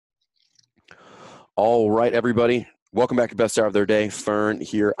All right, everybody. Welcome back to Best Hour of Their Day. Fern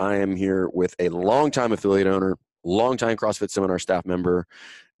here. I am here with a longtime affiliate owner, longtime CrossFit Seminar staff member,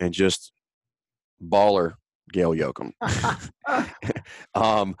 and just baller, Gail Yoakum.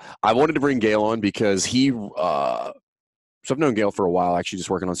 I wanted to bring Gail on because so I've known Gail for a while, actually just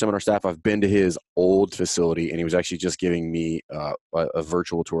working on seminar staff. I've been to his old facility, and he was actually just giving me a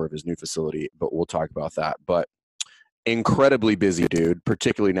virtual tour of his new facility, but we'll talk about that. But incredibly busy dude,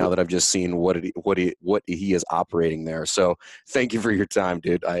 particularly now that I've just seen what he is operating there. So thank you for your time,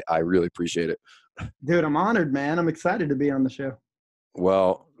 dude. I really appreciate it. Dude, I'm honored, man. I'm excited to be on the show.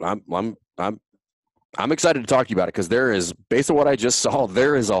 Well, I'm excited to talk to you about it because there is, based on what I just saw,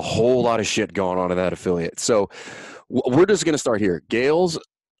 there is a whole lot of shit going on in that affiliate. So we're just going to start here. Gail's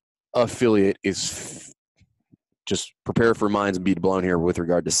affiliate is just prepare for minds and be blown here with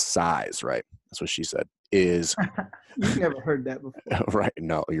regard to size, right? That's what she said. Is You've never heard that before. Right.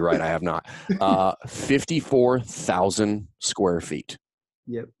 No, you're right. I have not. 54,000 square feet.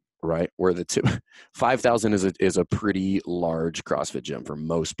 Yep. Right. Where the 5,000 is a pretty large CrossFit gym for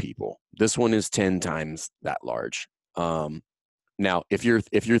most people. This one is 10 times that large. Now, if you're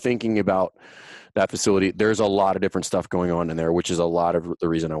thinking about that facility, there's a lot of different stuff going on in there, which is a lot of the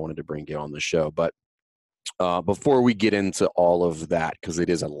reason I wanted to bring Gail on the show. But before we get into all of that, because it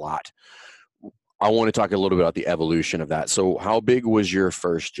is a lot, I want to talk a little bit about the evolution of that. So how big was your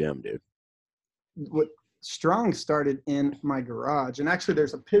first gym, dude? What Strong started in my garage. And actually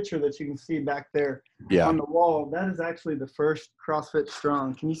there's a picture that you can see back there on the wall. That is actually the first CrossFit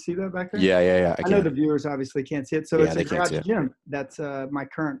Strong. Can you see that back there? Yeah. I know the viewers obviously can't see it. So it's a garage gym. That's my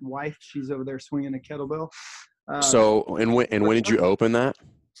current wife. She's over there swinging a kettlebell. When did you open that?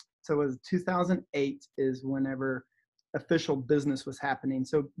 So it was 2008 is whenever official business was happening.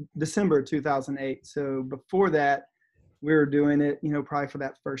 So December 2008. So before that, we were doing it, probably for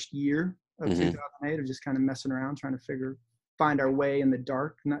that first year of 2008 of just kind of messing around, trying to find our way in the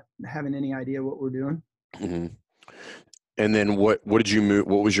dark, not having any idea what we're doing. Mm-hmm. And then what did you move?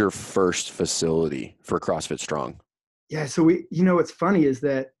 What was your first facility for CrossFit Strong? Yeah. So what's funny is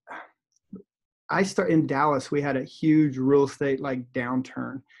that I started in Dallas. We had a huge real estate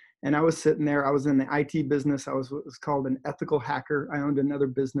downturn. And I was sitting there. I was in the IT business. I was what was called an ethical hacker. I owned another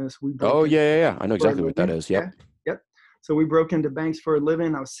business. Yeah. I know exactly what that is. Yep. Yep. So we broke into banks for a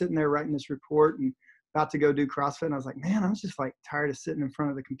living. I was sitting there writing this report and about to go do CrossFit. And I was like, man, I was just tired of sitting in front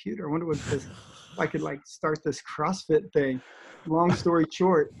of the computer. I wonder if I could start this CrossFit thing. Long story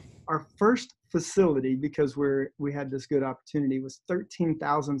short, our first facility, because we had this good opportunity, was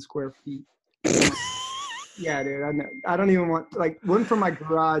 13,000 square feet. Yeah, dude, I know. I don't even went from my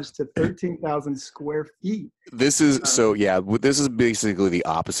garage to 13,000 square feet. This is this is basically the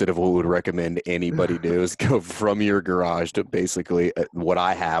opposite of what we would recommend anybody do, is go from your garage to basically what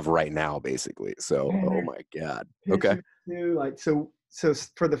I have right now, basically. So, oh my God. Okay. So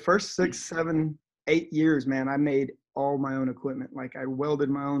for the first 6, 7, 8 years, man, I made all my own equipment. I welded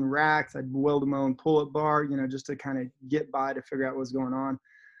my own racks. I'd welded my own pull-up bar, just to kind of get by to figure out what's going on.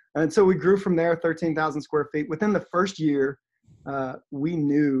 And so we grew from there, 13,000 square feet. Within the first year, we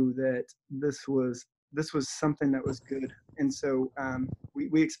knew that this was something that was good. And so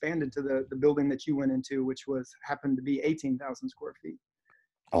we expanded to the building that you went into, which happened to be 18,000 square feet.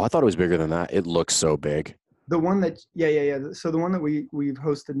 Oh, I thought it was bigger than that. It looks so big. The one that, So the one that we've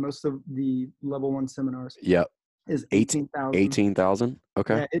hosted most of the level 1 seminars. Yep. Is 18,000. 18,000?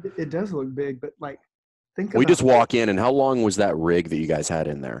 Okay. Yeah, it does look big, but we just walk in, and how long was that rig that you guys had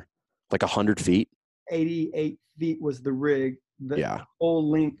in there? 100 feet? 88 feet was the rig. The whole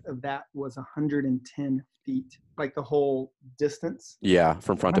length of that was 110 feet, the whole distance. Yeah,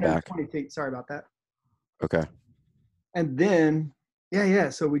 from front to back. 20 feet. Sorry about that. Okay. And then,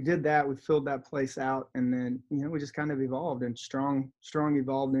 so we did that. We filled that place out, and then, we just kind of evolved, and Strong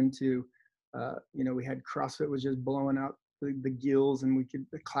evolved into, we had CrossFit was just blowing out the gills, and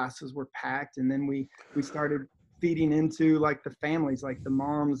the classes were packed, and then we started feeding into the families, the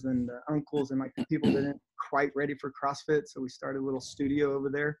moms and the uncles and the people that aren't quite ready for CrossFit. So we started a little studio over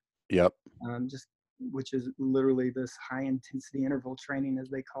there. Yep. Which is literally this high intensity interval training,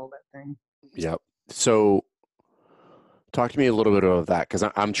 as they call that thing. Yep. So talk to me a little bit about that, because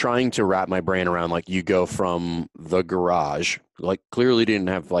I'm trying to wrap my brain around, you go from the garage, clearly didn't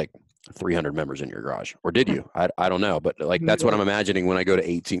have 300 members in your garage, or did you? I don't know, but that's what I'm imagining when I go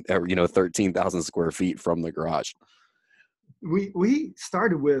to 13,000 square feet from the garage. We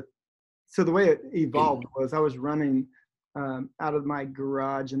started with, so the way it evolved was I was running out of my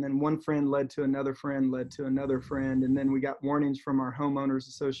garage, and then one friend led to another friend, and then we got warnings from our homeowners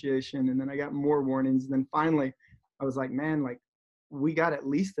association, and then I got more warnings, and then finally I was like, man, we got at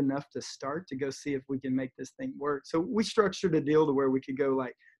least enough to start to go see if we can make this thing work. So we structured a deal to where we could go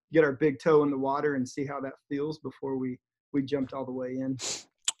like get our big toe in the water and see how that feels before we jumped all the way in.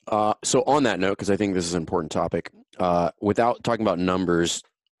 So on that note, because I think this is an important topic, without talking about numbers,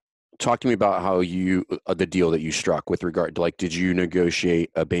 talk to me about how you the deal that you struck with regard to, like, did you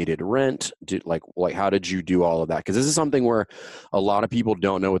negotiate abated rent? Like how did you do all of that? Because this is something where a lot of people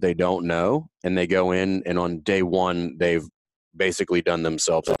don't know what they don't know, and they go in and on day one they've basically done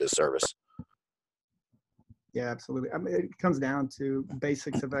themselves a disservice. Yeah, absolutely. I mean, it comes down to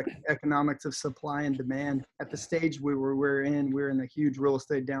basics of economics of supply and demand. At the stage we're in a huge real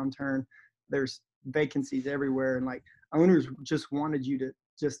estate downturn. There's vacancies everywhere, and like owners just wanted you to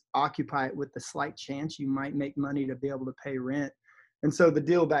just occupy it with the slight chance you might make money to be able to pay rent. And so the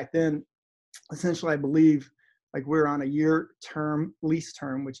deal back then, essentially, I believe, like we're on a year term lease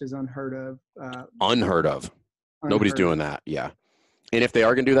term, which is unheard of. Unheard of. Nobody's doing that. Yeah. And if they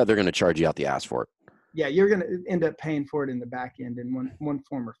are going to do that, they're going to charge you out the ass for it. Yeah, you're going to end up paying for it in the back end in one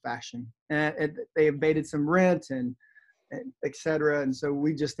form or fashion. And they abated some rent and et cetera. And so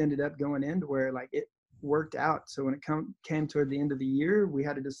we just ended up going into where like it worked out. So when it came toward the end of the year, we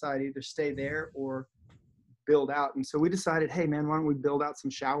had to decide either stay there or build out. And so we decided, hey man, why don't we build out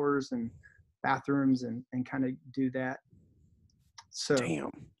some showers and bathrooms and kind of do that. So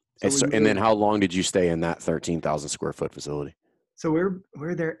damn. And then how long did you stay in that 13,000 square foot facility? So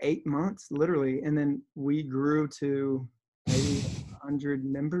we're there 8 months, literally, and then we grew to maybe 100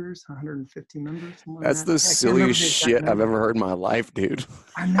 members, 150 members. That's the silliest shit I've ever heard in my life, dude.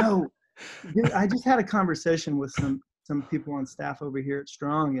 I know. Dude, I just had a conversation with some people on staff over here at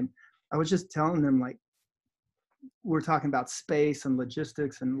Strong, and I was just telling them, like, we're talking about space and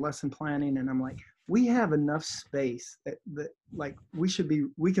logistics and lesson planning, and I'm like, we have enough space that like we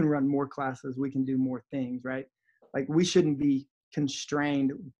can run more classes, we can do more things, right? Like we shouldn't be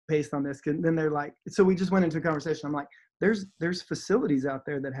constrained based on this. And then they're like, so we just went into a conversation. I'm like, there's facilities out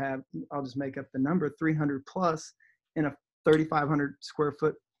there that have, I'll just make up the number, 300 plus in a 3,500 square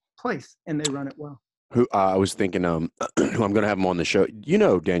foot place, and they run it well. Who I was thinking, who I'm going to have him on the show. You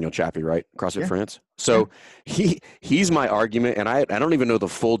know Daniel Chaffee, right? CrossFit France. So he's my argument, and I don't even know the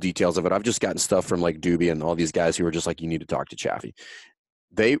full details of it. I've just gotten stuff from like Doobie and all these guys who are just like, you need to talk to Chaffee.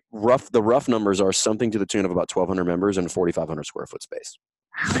 The rough numbers are something to the tune of about 1,200 members and 4,500 square foot space.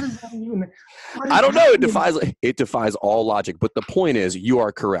 How does that even? I don't know. It defies all logic. But the point is, you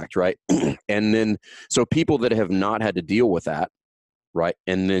are correct, right? And then, so people that have not had to deal with that, right,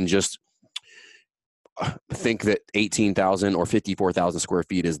 and then just think that 18,000 or 54,000 square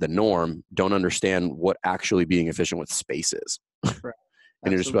feet is the norm, don't understand what actually being efficient with space is. Right.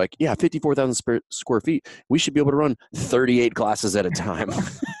 And you're just like, yeah, 54,000 square feet. We should be able to run 38 classes at a time.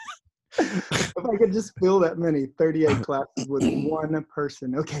 If I could just fill that many 38 classes with one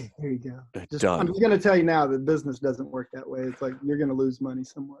person. Okay, there you go. Done. I'm just going to tell you now that business doesn't work that way. It's like you're going to lose money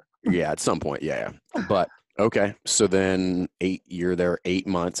somewhere. Yeah, at some point. Yeah. But okay. So then you're there 8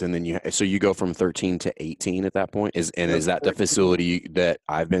 months, and then you go from 13 to 18 at that point. Is that the facility that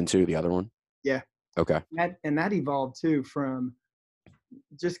I've been to, the other one? Yeah. Okay. And that evolved too from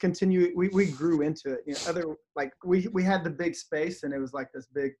just continue. We grew into it. We had the big space, and it was like this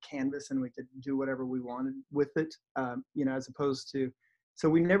big canvas, and we could do whatever we wanted with it. As opposed to, so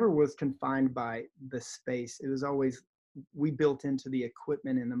we never was confined by the space. It was always, we built into the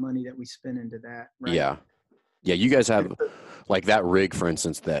equipment and the money that we spent into that. Right? Yeah. Yeah. You guys have like that rig, for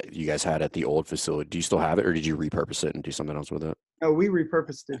instance, that you guys had at the old facility. Do you still have it, or did you repurpose it and do something else with it? No, we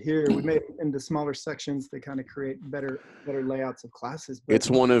repurposed it here. We made it into smaller sections to kind of create better layouts of classes. It's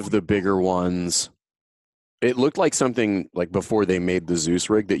one of the bigger ones. It looked like something like before they made the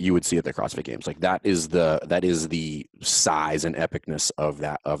Zeus rig that you would see at the CrossFit Games. Like that is the size and epicness of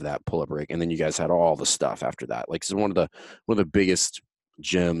that pull-up rig. And then you guys had all the stuff after that. Like it's one of the biggest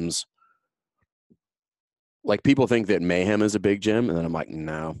gyms. Like people think that Mayhem is a big gym, and then I'm like,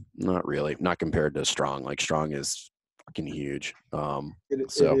 no, not really. Not compared to Strong. Like Strong is fucking huge. It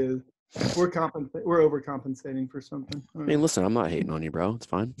is. We're overcompensating for something. I mean, listen, I'm not hating on you, bro. It's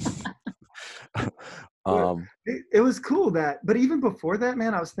fine. It was cool but even before that,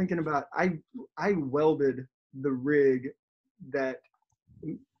 man, I was thinking about, I welded the rig that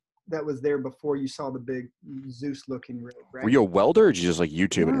was there before you saw the big Zeus looking rig, right? Were you a welder, or did you just like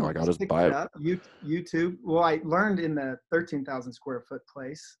YouTube and you're like, I'll just buy it? YouTube. Well, I learned in the 13,000 square foot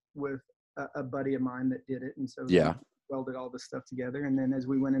place with a buddy of mine that did it. And so we welded all this stuff together. And then as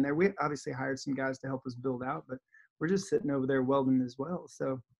we went in there, we obviously hired some guys to help us build out, but we're just sitting over there welding as well.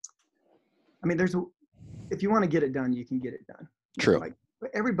 So, I mean, if you want to get it done, you can get it done. True.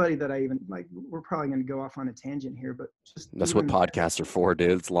 everybody that I even like, we're probably going to go off on a tangent here, but just That's what podcasts are for,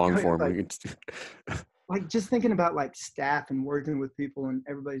 dude. It's long form. Like just thinking about like staff and working with people, and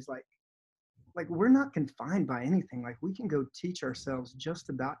everybody's like we're not confined by anything. Like we can go teach ourselves just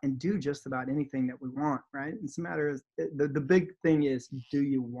about and do just about anything that we want, right? It's a matter of the big thing is, do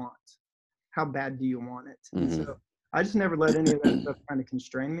you want? How bad do you want it? And so I just never let any of that stuff kind of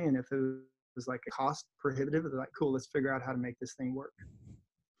constrain me. And if it was like a cost prohibitive, it's like, cool, let's figure out how to make this thing work.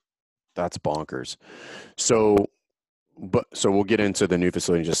 That's bonkers. So we'll get into the new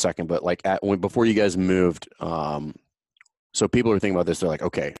facility in just a second, but like before you guys moved, so people are thinking about this. They're like,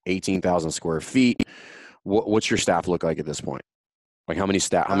 okay, 18,000 square feet. What's your staff look like at this point? Like how many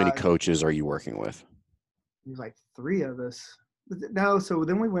coaches are you working with? There's like 3 of us. No, so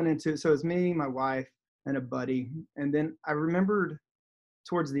then we went into, so it's me, my wife, and a buddy. And then I remembered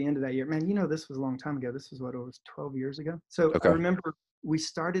towards the end of that year, man, this was a long time ago. This was what, it was 12 years ago. So okay. I remember we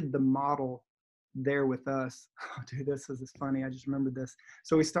started the model there with us. Oh, dude, this is funny. I just remembered this.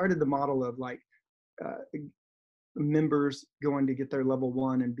 So we started the model of like members going to get their level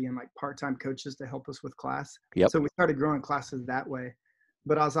 1 and being like part-time coaches to help us with class. Yep. So we started growing classes that way.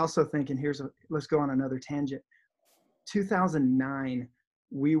 But I was also thinking, let's go on another tangent. 2009,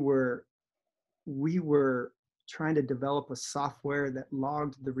 we were trying to develop a software that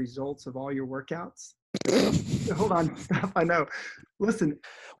logged the results of all your workouts. Hold on, stop. I know. Listen.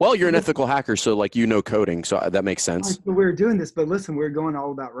 Well, you're an ethical hacker, so like coding, so that makes sense. We were doing this, but listen, we're going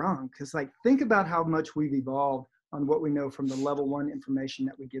all about wrong, because like think about how much we've evolved on what we know from the level 1 information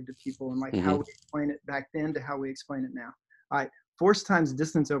that we give to people, and like how we explain it back then to how we explain it now. All right, force times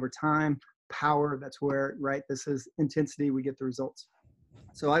distance over time, power. That's where, right? This is intensity. We get the results.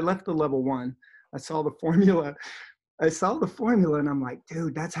 So I left the level 1. I saw the formula, and I'm like,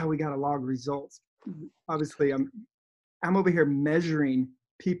 dude, that's how we got to log results. Obviously, I'm over here measuring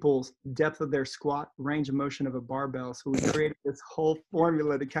people's depth of their squat, range of motion of a barbell. So we created this whole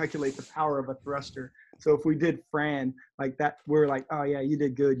formula to calculate the power of a thruster. So if we did Fran like that, we're like, oh yeah, you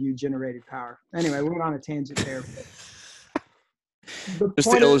did good. You generated power. Anyway, we went on a tangent there.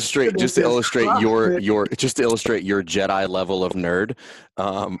 Just to illustrate your Jedi level of nerd.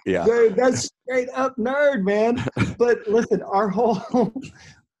 Yeah. Dude, that's straight up nerd, man. But listen,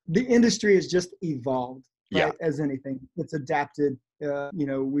 the industry has just evolved, right? Yeah. As anything, it's adapted.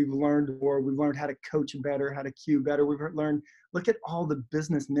 We've learned more. We've learned how to coach better, how to cue better. We've learned, look at all the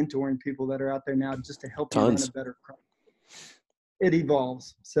business mentoring people that are out there now just to help you run a better product. It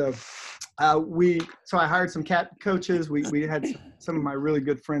evolves. So I hired some coaches. We had some of my really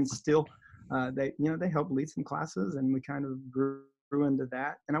good friends still. They helped lead some classes, and we kind of grew into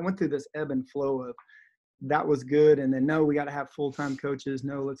that. And I went through this ebb and flow of, that was good, and then no, we got to have full-time coaches.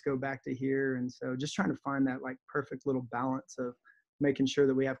 No, let's go back to here. And so just trying to find that like perfect little balance of making sure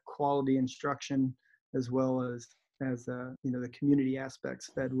that we have quality instruction as well as the community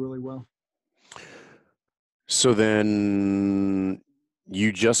aspects fed really well. So then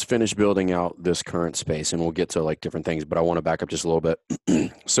you just finished building out this current space, and we'll get to like different things, but I want to back up just a little bit.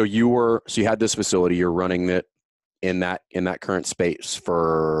 So you had this facility, you're running it in that current space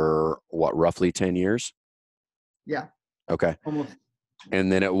for what, roughly 10 years? Yeah. Okay. Almost.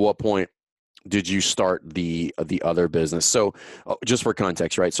 And then at what point did you start the other business? So just for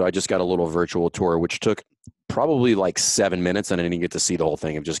context, right? So I just got a little virtual tour, which took probably like 7 minutes, and I didn't get to see the whole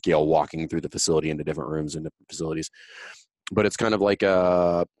thing of just Gail walking through the facility into different rooms and different facilities. But it's kind of like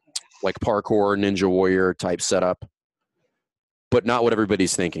a parkour Ninja Warrior type setup, but not what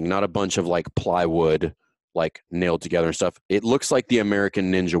everybody's thinking. Not a bunch of like plywood like nailed together and stuff. It looks like the American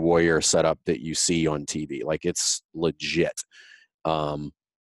Ninja Warrior setup that you see on TV. Like it's legit.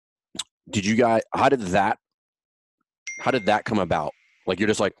 Did you guys, how did that come about? Like you're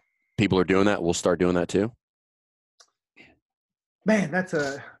just like, people are doing that, we'll start doing that too? Man,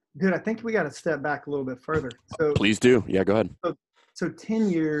 dude, I think we got to step back a little bit further. So please do. Yeah, go ahead. So 10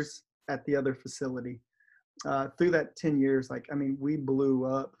 years at the other facility. Through that 10 years, we blew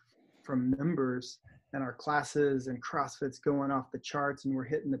up from members, and our classes and CrossFit's going off the charts, and we're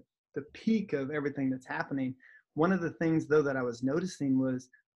hitting the peak of everything that's happening. One of the things though that I was noticing was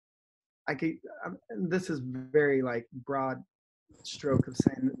this is very like broad stroke of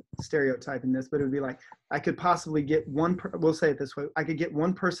saying stereotyping this, but it would be like, I could possibly get we'll say it this way. I could get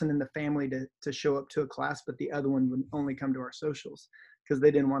one person in the family to show up to a class, but the other one would only come to our socials because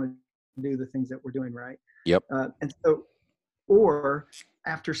they didn't want to do the things that we're doing. Right. Yep. And so, or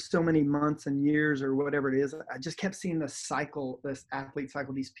after so many months and years or whatever it is, I just kept seeing this athlete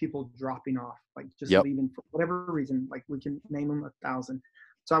cycle, these people dropping off, like just leaving for whatever reason, like we can name them 1,000.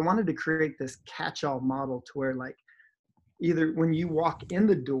 So I wanted to create this catch-all model to where like either when you walk in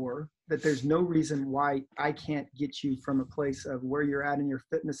the door, that there's no reason why I can't get you from a place of where you're at in your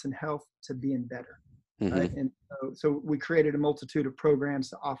fitness and health to being better. Mm-hmm. Right. And so we created a multitude of programs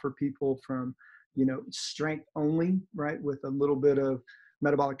to offer people from, strength only, right, with a little bit of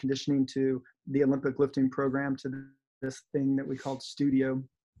metabolic conditioning, to the Olympic lifting program, to this thing that we called Studio.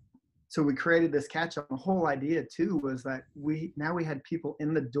 So we created this catch-all. The whole idea too was that we had people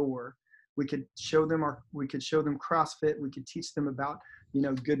in the door. We could show them CrossFit. We could teach them about,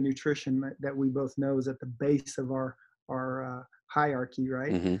 good nutrition that we both know is at the base of our hierarchy,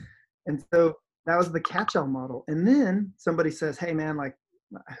 right? Mm-hmm. And so that was the catch-all model. And then somebody says, hey man, like,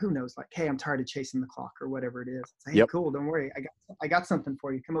 who knows, like, hey, I'm tired of chasing the clock or whatever it is. Say, hey, Yep. cool, don't worry, I got something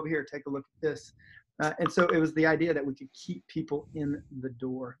for you. Come over here, take a look at this. And so it was the idea that we could keep people in the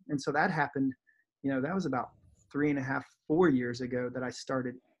door. And so that happened, that was about 3.5, 4 years ago that I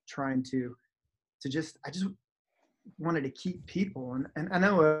started trying to I just wanted to keep people. And I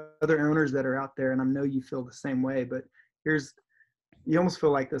know other owners that are out there, and I know you feel the same way, but you almost feel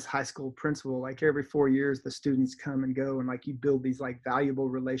like this high school principal, like every 4 years, the students come and go, and like you build these like valuable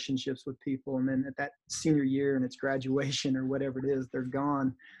relationships with people. And then at that senior year and it's graduation or whatever it is, they're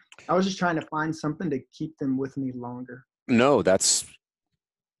gone. I was just trying to find something to keep them with me longer. No, let's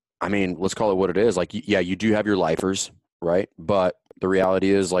call it what it is. Like, yeah, you do have your lifers, right? But the reality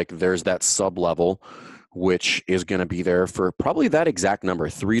is, like, there's that sub level, which is going to be there for probably that exact number,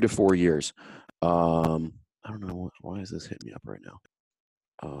 3 to 4 years. I don't know why is this hitting me up right now.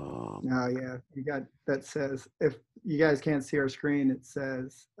 Oh yeah, you got that says, if you guys can't see our screen, it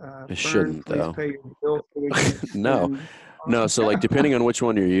says it Fern, shouldn't please though. pay your bill so we can No. So like, depending on which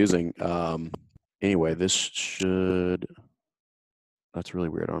one you're using. Anyway, this should. That's really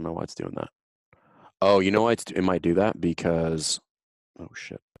weird. I don't know why it's doing that. Oh, you know why it might do that? Because, oh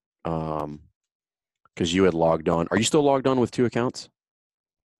shit. Because you had logged on. Are you still logged on with 2 accounts?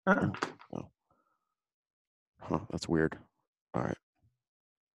 Uh-uh. Oh. Huh, that's weird. All right.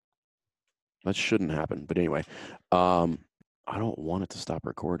 That shouldn't happen. But anyway, I don't want it to stop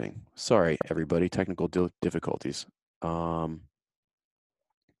recording. Sorry, everybody. Technical difficulties. What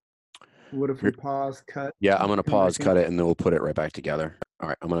if we pause, cut? Yeah, I'm going to pause, cut in? it, and then we'll put it right back together. All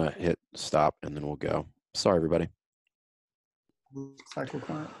right, I'm going to hit stop, and then we'll go. Sorry, everybody. Cycle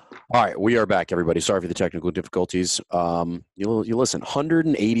client. All right, we are back, everybody. Sorry for the technical difficulties. You listen,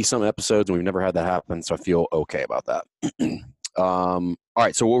 180 some episodes, and we've never had that happen, so I feel okay about that. All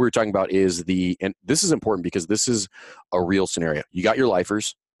right, so what we're talking about is and this is important because this is a real scenario. You got your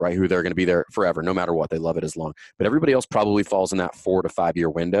lifers, right, who they're going to be there forever, no matter what. They love it as long. But everybody else probably falls in that 4 to 5 year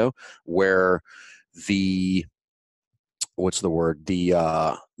window where the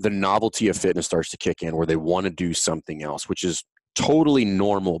novelty of fitness starts to kick in, where they want to do something else, which is totally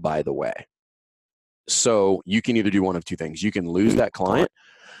normal, by the way. So you can either do one of two things. You can lose that client,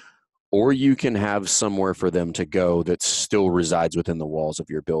 or you can have somewhere for them to go that still resides within the walls of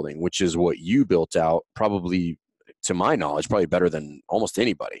your building, which is what you built out, probably, to my knowledge, probably better than almost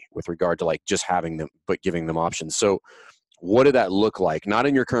anybody with regard to like just having them, but giving them options. So what did that look like? Not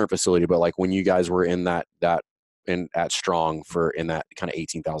in your current facility, but like when you guys were in at Strong in that kind of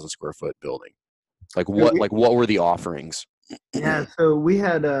 18,000 square foot building. Like what were the offerings? Yeah, so we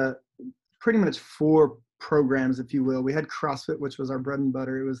had pretty much 4 programs, if you will. We had CrossFit, which was our bread and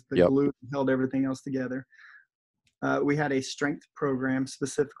butter. It was the glue that held everything else together. We had a strength program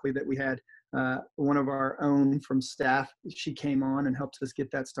specifically that we had one of our own from staff. She came on and helped us get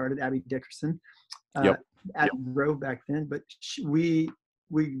that started, Abby Dickerson. At Grove back then, but we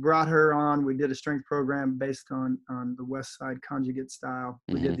brought her on. We did a strength program based on the West Side conjugate style.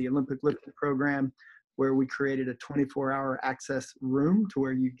 We did the Olympic lifting program, where we created a 24-hour access room to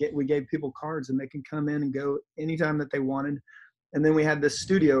where we gave people cards and they can come in and go anytime that they wanted. And then we had this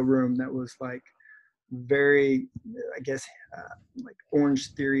studio room that was like very, I guess, like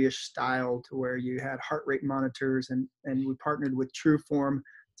Orange Theory-ish style, to where you had heart rate monitors, and we partnered with Trueform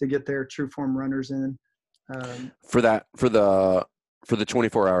to get their Trueform runners in. For the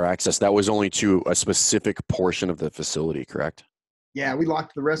 24-hour access, that was only to a specific portion of the facility, correct? Yeah, we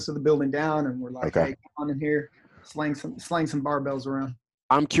locked the rest of the building down, and we're like, hey, come on in here, slang some barbells around.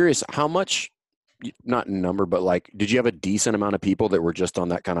 I'm curious, how much, not in number, but like, did you have a decent amount of people that were just on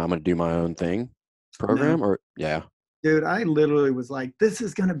that kind of I'm going to do my own thing program? No. Or yeah. Dude, I literally was like, this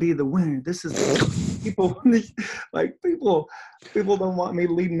is going to be the winner. This is people like people don't want me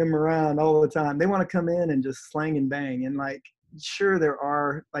leading them around all the time. They want to come in and just slang and bang. And like, sure, there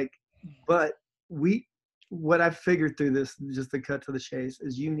are like, but what I've figured through this, just to cut to the chase,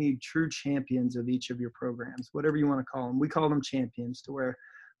 is you need true champions of each of your programs, whatever you want to call them. We call them champions, to where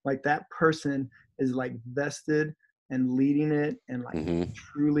like that person is like vested and leading it and like Hmm.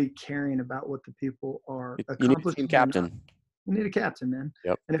 truly caring about what the people are You need a team accomplishing or not. captain. You need a captain, man.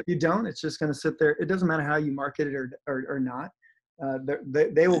 Yep. And if you don't, it's just going to sit there. It doesn't matter how you market it or not.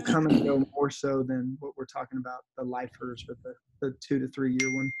 They will come and go more so than what we're talking about, the lifers or the 2 to 3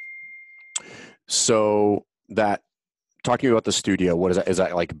 year one. So that talking about the studio, what is that? Is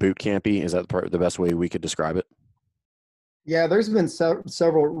that like boot campy? Is that the best way we could describe it? Yeah, there's been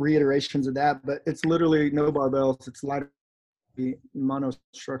several reiterations of that, but it's literally no barbells. It's light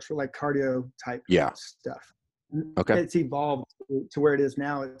monostructural, like cardio type Yeah. stuff. Okay. It's evolved to where it is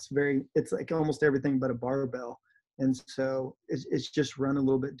now. It's like almost everything but a barbell. And so it's just run a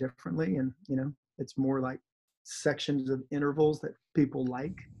little bit differently. And, it's more like sections of intervals that people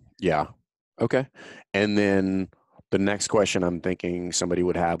like. Yeah. Okay. And then the next question I'm thinking somebody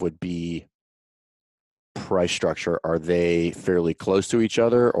would have would be price structure. Are they fairly close to each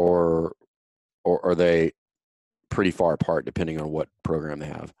other or are they pretty far apart depending on what program they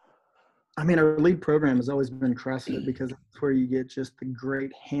have? I mean, our lead program has always been CrossFit because that's where you get just the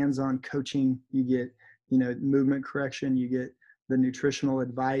great hands-on coaching. You get, movement correction, you get the nutritional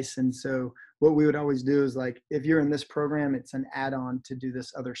advice. And so what we would always do is like, if you're in this program, it's an add-on to do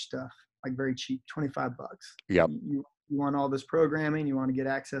this other stuff, like very cheap, $25. Yep. You want all this programming, you want to get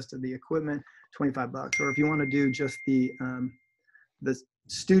access to the equipment, $25. Or if you want to do just the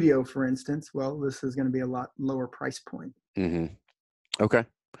studio, for instance, well, this is going to be a lot lower price point. Mm-hmm. Okay.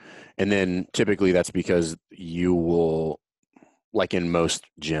 And then typically that's because you will, like in most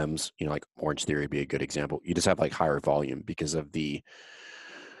gyms, like Orange Theory would be a good example. You just have like higher volume because of the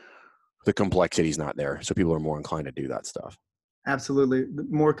complexity is not there. So people are more inclined to do that stuff. Absolutely.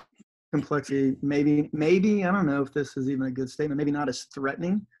 More complexity, maybe, I don't know if this is even a good statement, maybe not as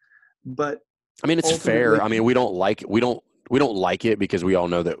threatening, but I mean, it's fair. I mean, we don't like it because we all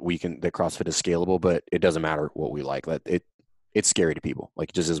know that that CrossFit is scalable, but it doesn't matter what we like. It's scary to people.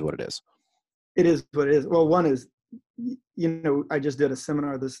 Like, it just is what it is. It is what it is. Well, one is, I just did a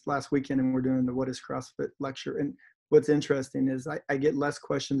seminar this last weekend and we're doing the What is CrossFit lecture. And what's interesting is I get less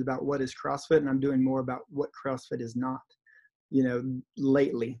questions about what is CrossFit and I'm doing more about what CrossFit is not,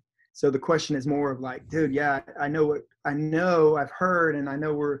 lately. So the question is more of like, dude, yeah, I've heard, and I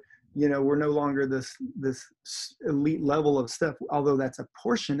know we're no longer this elite level of stuff, although that's a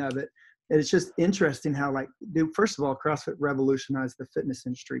portion of it. And it's just interesting how, like, dude, first of all, CrossFit revolutionized the fitness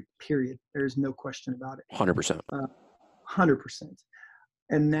industry, period. There's no question about it. 100%. 100%.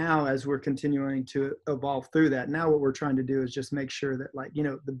 And now as we're continuing to evolve through that, now what we're trying to do is just make sure that, like,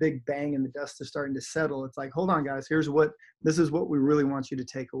 the big bang and the dust is starting to settle. It's like, hold on, guys, this is what we really want you to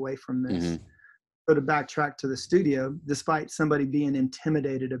take away from this. Mm-hmm. So to backtrack to the studio, despite somebody being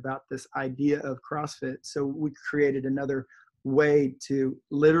intimidated about this idea of CrossFit, so we created another way to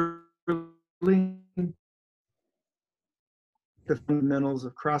literally the fundamentals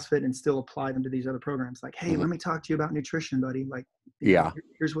of CrossFit and still apply them to these other programs. Like, hey, let me talk to you about nutrition, buddy. Like,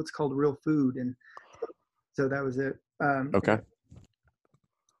 here's what's called real food. And so that was it. Okay.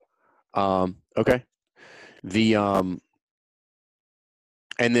 Okay.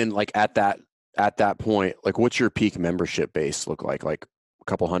 And then like at that point, like, what's your peak membership base look like? Like a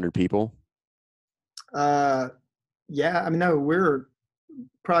couple hundred people? Yeah. I mean, no, we're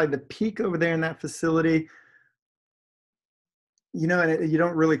probably the peak over there in that facility. And you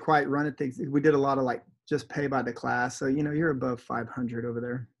don't really quite run it. We did a lot of like just pay by the class. So, you're above 500 over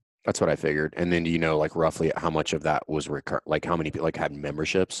there. That's what I figured. And then do you know like roughly how much of that was like how many people like had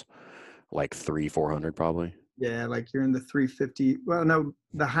memberships? Like 300-400 probably? Yeah, like you're in the 350. Well, no,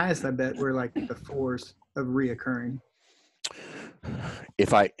 the highest I bet were like the 4s of reoccurring.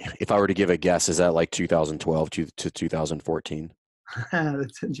 If I were to give a guess, is that like 2012 to 2014?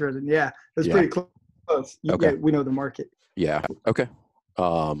 That's interesting. Yeah, that's pretty close. Okay. Yeah, we know the market. Yeah. Okay.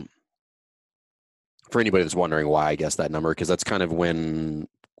 For anybody that's wondering why I guess that number, because that's kind of when,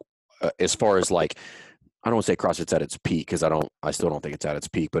 as far as like, I don't want to say CrossFit's at its peak because I still don't think it's at its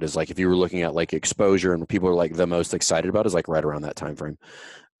peak, but it's like if you were looking at like exposure and what people are like the most excited about is like right around that time frame.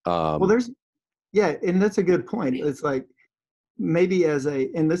 Well, and that's a good point. It's like maybe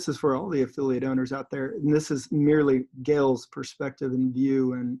and this is for all the affiliate owners out there, and this is merely Gail's perspective and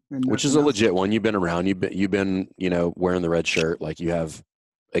view, and which is a legit one. You've been around. You've been wearing the red shirt, like you have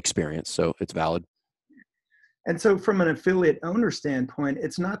experience, so it's valid. And so from an affiliate owner standpoint,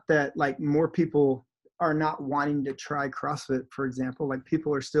 it's not that like more people are not wanting to try CrossFit, for example. Like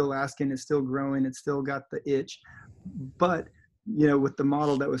people are still asking, it's still growing, it's still got the itch. But, with the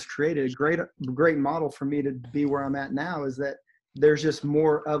model that was created, a great model for me to be where I'm at now is that there's just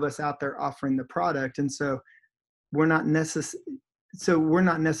more of us out there offering the product. And so we're not so we're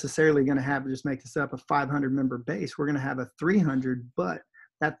not necessarily going to have, just make this up, a 500 member base. We're going to have a 300, but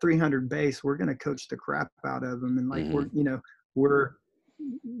that 300 base, we're going to coach the crap out of them. And like, Mm-hmm.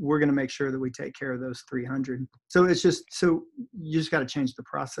 we're going to make sure that we take care of those 300. So it's just, so you just got to change the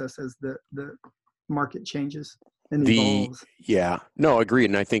process as the market changes and evolves. Yeah, no, agreed.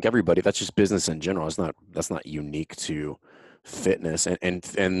 And I think everybody, that's just business in general. That's not unique to fitness,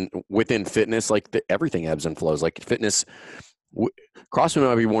 and within fitness, like everything ebbs and flows. Like fitness, CrossFit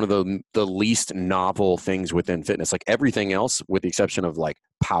might be one of the least novel things within fitness. Like everything else, with the exception of like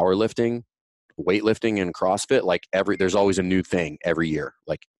powerlifting, weightlifting, and CrossFit, like there's always a new thing every year.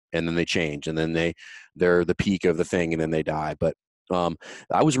 Like, and then they change, and then they're the peak of the thing, and then they die. But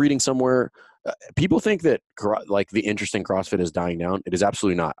I was reading somewhere, people think that like the interest in CrossFit is dying down. It is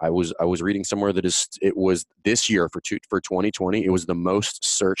absolutely not. I was reading somewhere that it was this year for 2020, it was the most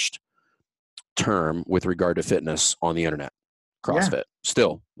searched term with regard to fitness on the internet. CrossFit. Yeah.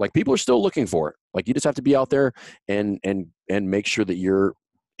 Still, like people are still looking for it. Like you just have to be out there and make sure that you're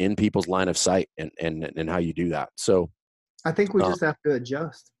in people's line of sight and how you do that. So I think we just have to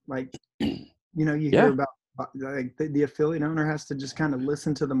adjust. Like, you hear about like the affiliate owner has to just kind of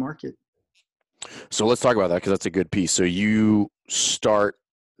listen to the market. So let's talk about that, because that's a good piece. So you start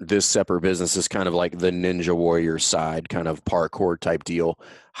this separate business as kind of like the Ninja Warrior side, kind of parkour type deal.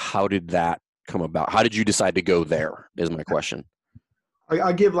 How did that come about? How did you decide to go there is my question.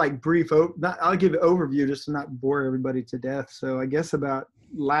 I'll give like I'll give an overview just to not bore everybody to death. So I guess about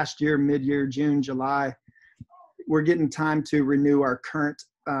last year, mid-year, June, July, we're getting time to renew our current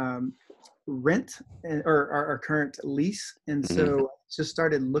rent or our current lease. And so just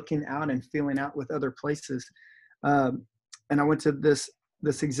started looking out and feeling out with other places. And I went to this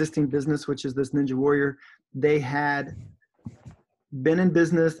existing business, which is this Ninja Warrior. They had been in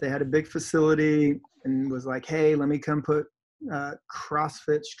business. They had a big facility and was like, hey, let me come put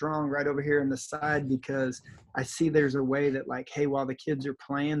CrossFit Strong right over here on the side, because I see there's a way that like, hey, while the kids are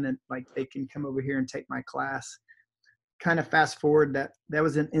playing, that like they can come over here and take my class. Kind of fast forward, that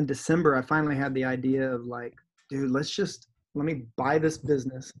was in December. I finally had the idea of like, dude, let me buy this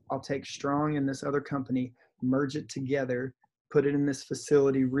business. I'll take Strong and this other company, merge it together, put it in this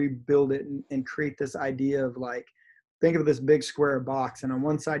facility, rebuild it, and create this idea of like, think of this big square box. And on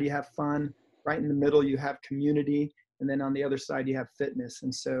one side you have fun, right in the middle you have community, and then on the other side you have fitness.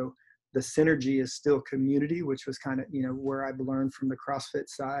 And so the synergy is still community, which was kind of, where I've learned from the CrossFit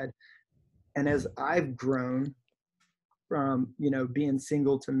side. And as I've grown from, being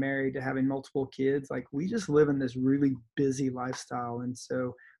single to married to having multiple kids, like we just live in this really busy lifestyle. And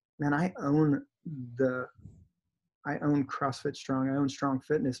so, man, I own CrossFit Strong, I own Strong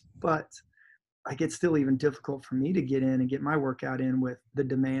Fitness, but like it's still even difficult for me to get in and get my workout in with the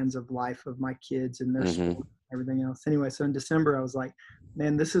demands of life of my kids and their school and everything else. Anyway, so in December, I was like,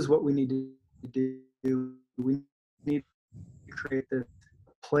 man, this is what we need to do. We need to create this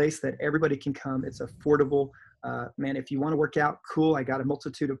place that everybody can come. It's affordable. Man, if you want to work out, cool. I got a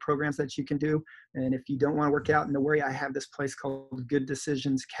multitude of programs that you can do. And if you don't want to work out, no worry. I have this place called Good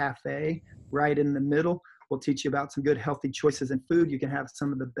Decisions Cafe right in the middle. We'll teach you about some good, healthy choices in food. You can have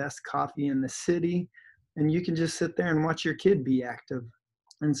some of the best coffee in the city, and you can just sit there and watch your kid be active.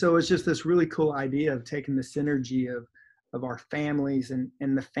 And so it's just this really cool idea of taking the synergy of our families, and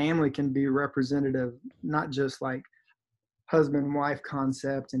the family can be representative, not just like husband, wife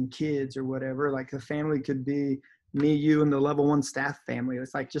concept and kids or whatever. Like the family could be me, you, and the level 1 staff family.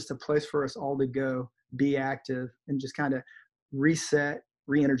 It's like just a place for us all to go, be active, and just kind of reset,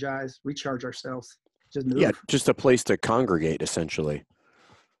 re-energize, recharge ourselves. Just move. Yeah, just a place to congregate, essentially.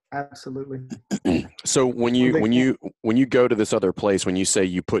 Absolutely. So when you go to this other place, when you say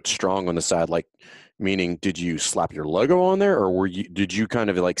you put Strong on the side, like, meaning did you slap your logo on there, or did you kind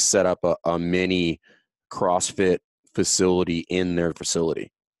of like set up a mini CrossFit facility in their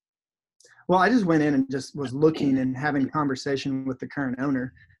facility? Well, I just went in and just was looking and having conversation with the current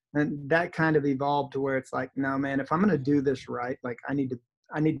owner, and that kind of evolved to where it's like, no, man, if I'm going to do this right, like I need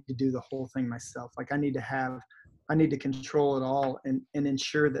to do the whole thing myself. Like I need to control it all and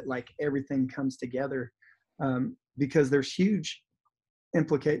ensure that like everything comes together, because there's huge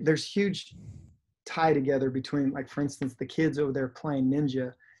tie together between, like, for instance, the kids over there playing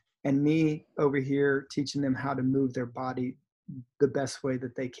Ninja and me over here teaching them how to move their body the best way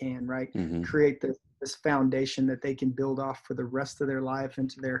that they can, right? Create this foundation that they can build off for the rest of their life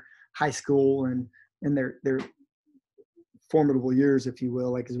into their high school and their formidable years, if you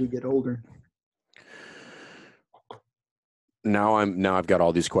will, like as we get older. Now I've got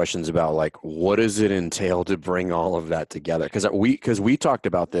all these questions about like, what does it entail to bring all of that together? Because we talked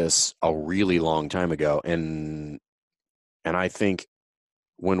about this a really long time ago, and And I think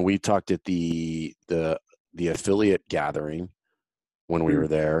when we talked at the affiliate gathering when we were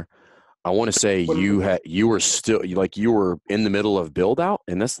there, I want to say you were still like you were in the middle of build out,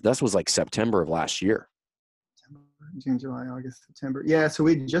 and this was like September of last year. June, July, August, September. Yeah, so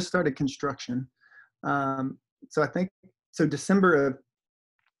we just started construction. So I think so December of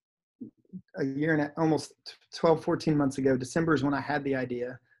a year and almost 12, 14 months ago, December is when I had the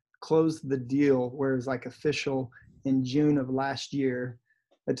idea, closed the deal where it was like official in June of last year.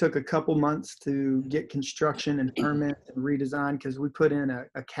 It took a couple months to get construction and permits and redesign because we put in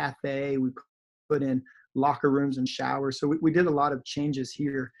a cafe, we put in locker rooms and showers. So we did a lot of changes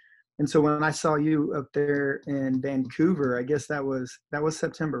here. And so when I saw you up there in Vancouver, I guess that was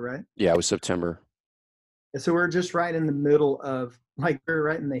September, right? Yeah, it was September. So we're just right in the middle of, like, we're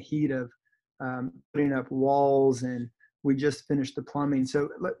right in the heat of putting up walls, and we just finished the plumbing. So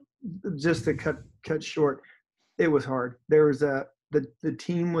just to cut short, it was hard. There was the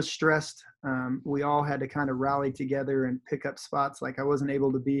team was stressed. We all had to kind of rally together and pick up spots. Like I wasn't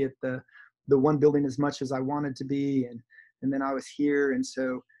able to be at the one building as much as I wanted to be, and then I was here, and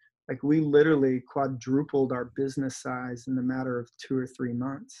so like we literally quadrupled our business size in the matter of 2 or 3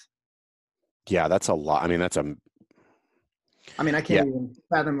 months. Yeah, that's a lot. I mean, I can't even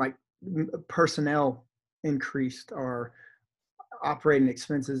fathom, like, personnel increased, our operating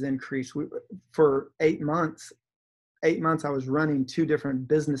expenses increased. For 8 months, I was running 2 different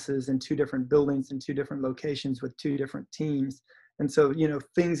businesses in 2 different buildings in 2 different locations with 2 different teams. And so,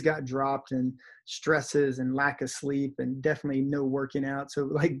 things got dropped, and stresses and lack of sleep and definitely no working out. So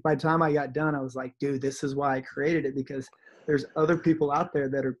like by the time I got done, I was like, dude, this is why I created it, because there's other people out there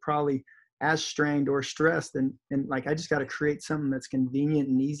that are probably as strained or stressed. And like, I just got to create something that's convenient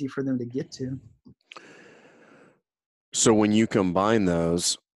and easy for them to get to. So when you combine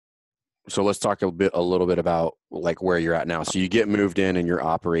those, so let's talk a little bit about like where you're at now. So you get moved in and you're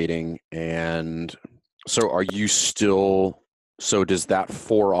operating, and so are you still, so does that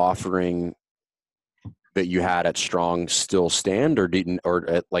 4 offering that you had at Strong still stand, or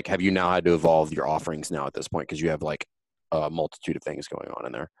like have you now had to evolve your offerings now at this point because you have like a multitude of things going on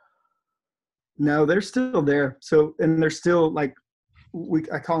in there? No, they're still there. So, and they're still like,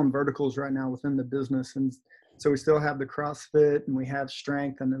 I call them verticals right now within the business. And so we still have the CrossFit, and we have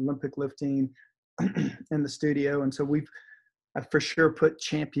strength and Olympic lifting in the studio. And so I've for sure put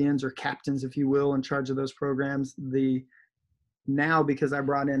champions or captains, if you will, in charge of those programs. Now, because I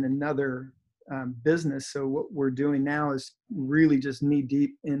brought in another business, so what we're doing now is really just knee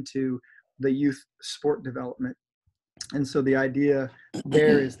deep into the youth sport development. And so the idea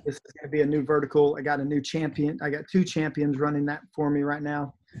there is this is going to be a new vertical. I got a new champion. I got 2 champions running that for me right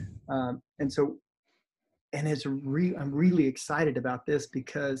now. And I'm really excited about this,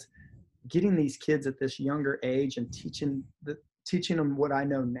 because getting these kids at this younger age and teaching them what I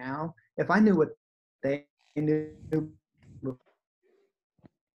know now. If I knew what they knew before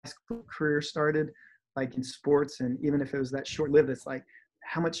my school career started, like in sports, and even if it was that short-lived, it's like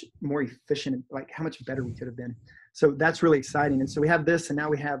how much more efficient, like how much better we could have been. So that's really exciting. And so we have this, and now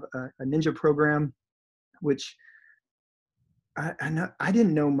we have a ninja program, which I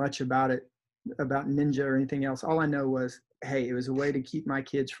didn't know much about ninja or anything else. All I know was, hey, it was a way to keep my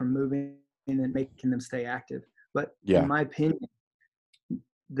kids from moving and making them stay active. But in my opinion,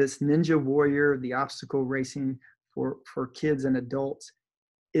 this Ninja Warrior, the obstacle racing for kids and adults,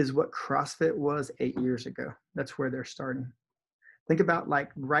 is what CrossFit was 8 years ago. That's where they're starting. Think about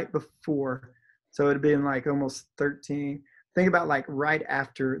like right before, so it'd been like almost 13. Think about like right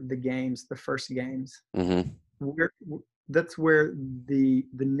after the games, the first games. Mm-hmm. That's where the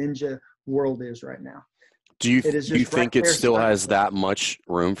ninja world is right now. Do you think it still has that much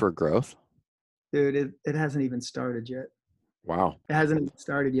room for growth? Dude, it hasn't even started yet. Wow. It hasn't even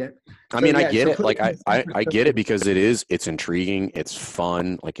started yet. I mean, I get it. Like I get it, because it's intriguing. It's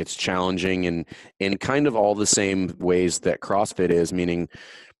fun. Like it's challenging, and in kind of all the same ways that CrossFit is, meaning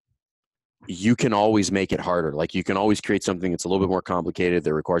you can always make it harder. Like you can always create something that's a little bit more complicated,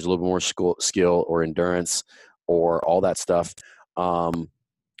 that requires a little bit more skill or endurance or all that stuff. And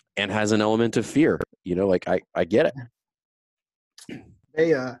has an element of fear, like I get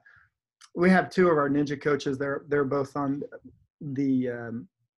it. We have 2 of our ninja coaches. They're both on the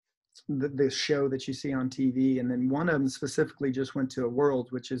show that you see on TV, and then one of them specifically just went to a World,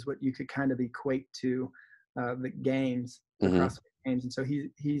 which is what you could kind of equate to the games, the CrossFit Games. And so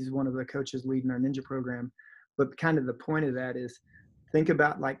he's one of the coaches leading our ninja program. But kind of the point of that is, think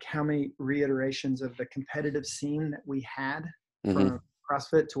about like how many reiterations of the competitive scene that we had from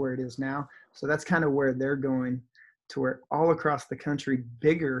CrossFit to where it is now. So that's kind of where they're going, to where all across the country,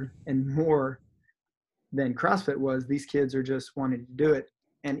 bigger and more than CrossFit was. These kids are just wanting to do it.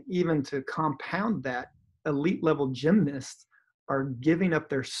 And even to compound that, elite level gymnasts are giving up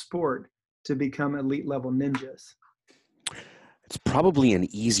their sport to become elite level ninjas. It's probably an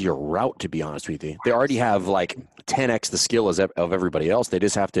easier route, to be honest with you. They already have like 10x the skill of everybody else. They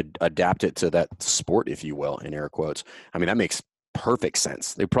just have to adapt it to that sport, if you will, in air quotes. I mean, that makes perfect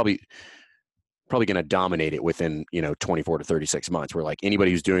sense. They're probably going to dominate it within 24 to 36 months, where like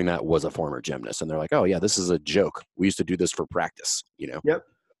anybody who's doing that was a former gymnast, and they're like, oh yeah, this is a joke. We used to do this for practice. Yep.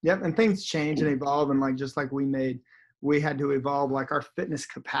 And things change and evolve, and like just like we had to evolve. Like our fitness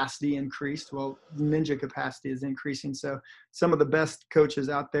capacity increased. Well, ninja capacity is increasing. So some of the best coaches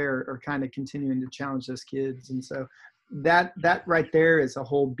out there are kind of continuing to challenge those kids. And so that right there is a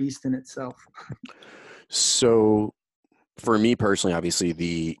whole beast in itself. So for me personally, obviously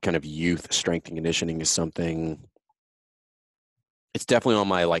the kind of youth strength and conditioning is something, it's definitely on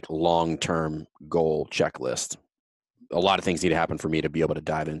my like long-term goal checklist. A lot of things need to happen for me to be able to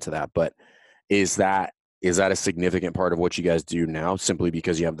dive into that. But is that a significant part of what you guys do now, simply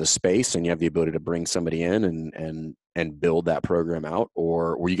because you have the space and you have the ability to bring somebody in and build that program out?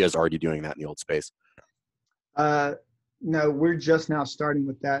 Or were you guys already doing that in the old space? No, we're just now starting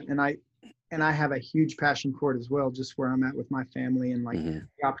with that. And I have a huge passion for it as well, just where I'm at with my family and like the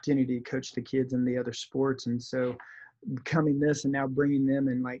opportunity to coach the kids in the other sports. And so becoming this and now bringing them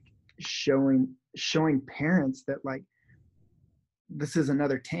and like showing parents that like, this is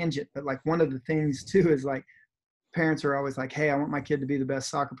another tangent, but like one of the things too is like parents are always like, hey, I want my kid to be the best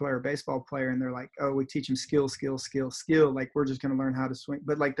soccer player or baseball player. And they're like, oh, we teach them skill. Like, we're just going to learn how to swing.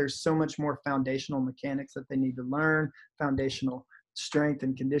 But like, there's so much more foundational mechanics that they need to learn, foundational strength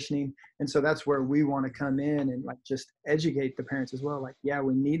and conditioning. And so that's where we want to come in and like just educate the parents as well. Like, yeah,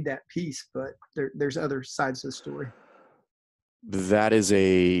 we need that piece, but there's other sides to the story. That is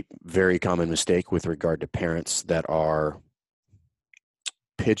a very common mistake with regard to parents that are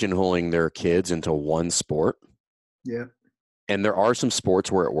pigeonholing their kids into one sport. Yeah. And there are some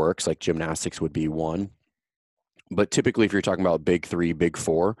sports where it works, like gymnastics would be one. But typically, if you're talking about big three, big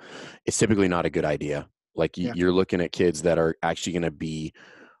four, it's typically not a good idea. Like you're looking at kids that are actually going to be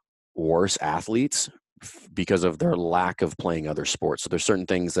worse athletes because of their lack of playing other sports. So there's certain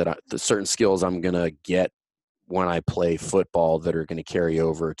things certain skills I'm going to get when I play football that are going to carry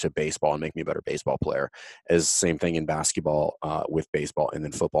over to baseball and make me a better baseball player. As same thing in basketball with baseball, and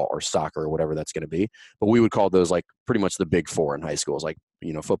then football or soccer or whatever that's going to be. But we would call those like pretty much the big four in high schools, like,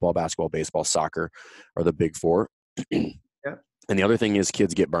 football, basketball, baseball, soccer are the big four. Yeah. And the other thing is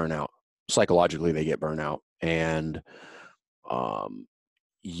kids get burnout. Psychologically, they get burnout. And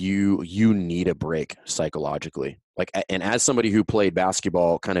you need a break psychologically. Like, and as somebody who played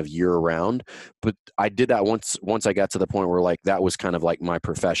basketball kind of year round, but I did that once I got to the point where like that was kind of like my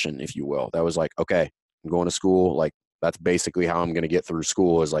profession, if you will. That was like, okay, I'm going to school. Like, that's basically how I'm going to get through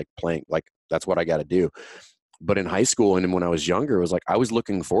school, is like playing. Like, that's what I got to do. But in high school and when I was younger, it was like I was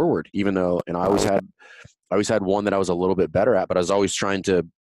looking forward, even though, and I always had one that I was a little bit better at, but I was always trying to,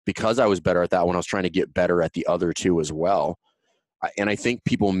 because I was better at that one, I was trying to get better at the other two as well. And I think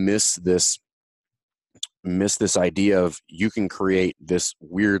people miss this idea of you can create this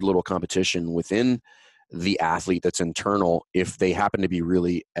weird little competition within the athlete that's internal. If they happen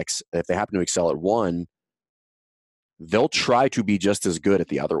to excel at one, they'll try to be just as good at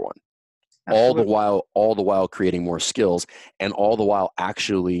the other one. Absolutely. all the while creating more skills, and all the while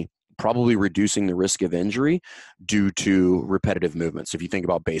actually probably reducing the risk of injury due to repetitive movements. If you think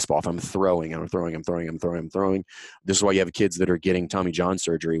about baseball, if I'm throwing, this is why you have kids that are getting Tommy John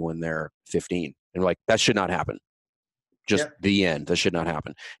surgery when they're 15. And like, that should not happen. The end. That should not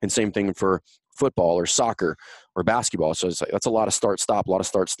happen. And same thing for football or soccer or basketball. So it's like, that's a lot of start-stop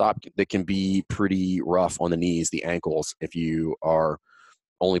that can be pretty rough on the knees, the ankles, if you are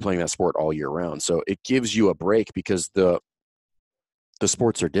only playing that sport all year round. So it gives you a break because the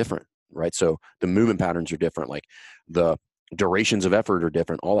sports are different, right? So the movement patterns are different, like the durations of effort are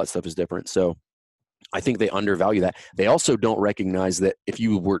different. All that stuff is different. So I think they undervalue that. They also don't recognize that if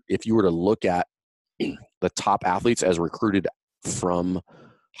you were to look at the top athletes as recruited from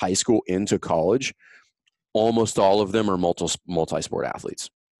high school into college, almost all of them are multi-sport athletes.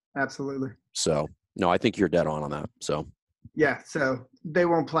 Absolutely. So no, I think you're dead on that. So yeah, so they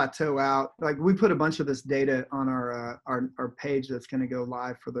won't plateau out. Like, we put a bunch of this data on our page that's going to go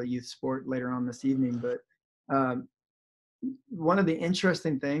live for the youth sport later on this evening. But one of the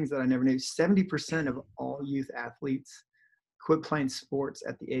interesting things that I never knew, 70% of all youth athletes quit playing sports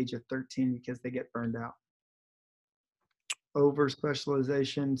at the age of 13 because they get burned out. Over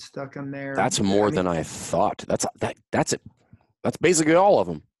specialization, stuck on there. That's more than I thought. That's it. That's basically all of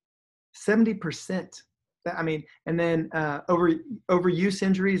them. 70%. I mean, and then overuse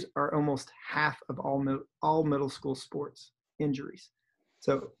injuries are almost half of all middle school sports injuries.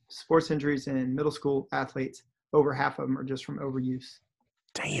 So sports injuries in middle school athletes, over half of them are just from overuse.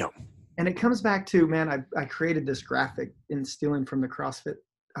 Damn. And it comes back to, man, I created this graphic instilling from the CrossFit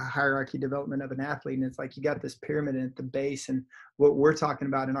hierarchy development of an athlete. And it's like, you got this pyramid at the base. And what we're talking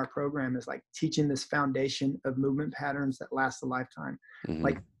about in our program is like teaching this foundation of movement patterns that last a lifetime. Mm-hmm.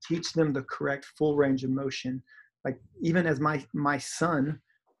 Like teach them the correct full range of motion. Like even as my son,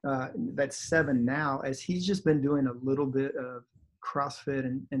 that's 7 now, as he's just been doing a little bit of CrossFit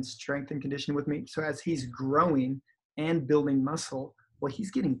and strength and conditioning with me. So as he's growing and building muscle, well,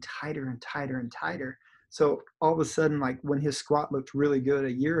 he's getting tighter and tighter and tighter. So all of a sudden, like when his squat looked really good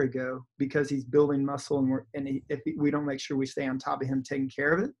a year ago, because he's building muscle if we don't make sure we stay on top of him taking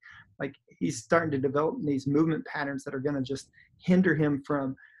care of it, like he's starting to develop these movement patterns that are going to just hinder him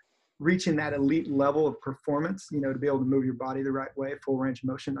from reaching that elite level of performance, to be able to move your body the right way, full range of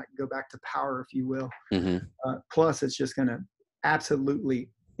motion. I can go back to power, if you will. Mm-hmm. Plus, it's just going to absolutely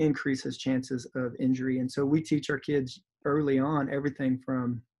increase his chances of injury. And so we teach our kids early on everything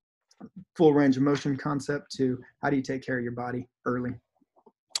from full range of motion concept to how do you take care of your body early.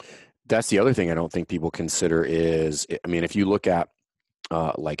 That's the other thing I don't think people consider is, I mean, if you look at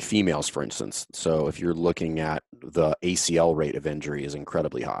like females, for instance, so if you're looking at the ACL rate of injury is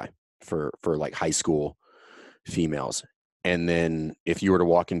incredibly high for like high school females. And then if you were to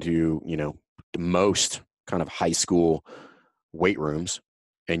walk into, most kind of high school weight rooms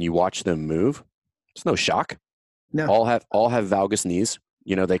and you watch them move, it's no shock. No. All have valgus knees.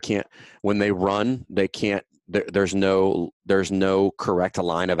 They can't, when they run, they can't, there's no correct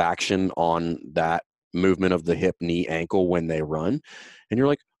line of action on that movement of the hip, knee, ankle when they run. And you're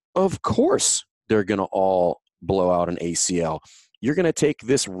like, of course they're going to all blow out an ACL. You're going to take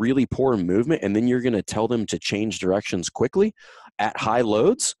this really poor movement and then you're going to tell them to change directions quickly at high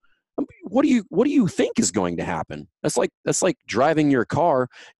loads. What do you think is going to happen? That's like driving your car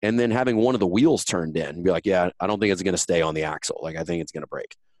and then having one of the wheels turned in and be like, yeah, I don't think it's going to stay on the axle. Like, I think it's going to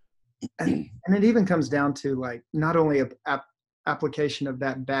break. And it even comes down to like not only application of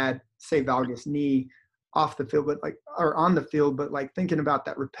that bad, say, valgus knee off the field, or on the field, but like thinking about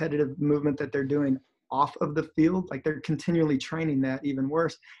that repetitive movement that they're doing off of the field, like they're continually training that even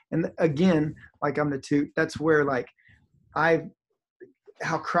worse. And again, like that's where like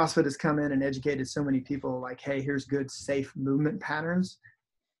how CrossFit has come in and educated so many people, like, hey, here's good, safe movement patterns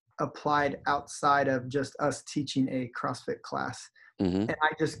applied outside of just us teaching a CrossFit class. Mm-hmm. And I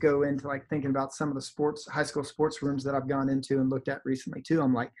just go into like thinking about some of the high school sports rooms that I've gone into and looked at recently too.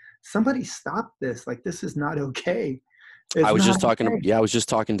 I'm like, somebody stop this. Like, this is not okay. I was just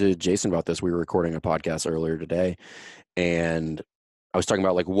talking to Jason about this. We were recording a podcast earlier today, and I was talking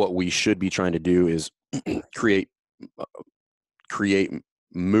about like what we should be trying to do is create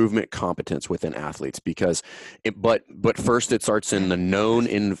movement competence within athletes, because but first it starts in the known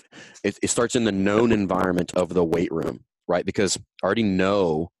it starts in the known environment of the weight room, right? Because I already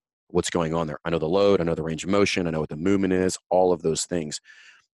know what's going on there. I know the load, I know the range of motion, I know what the movement is, all of those things.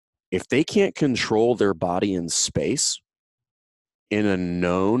 If they can't control their body in space in a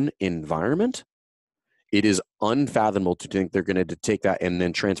known environment, it is unfathomable to think they're going to take that and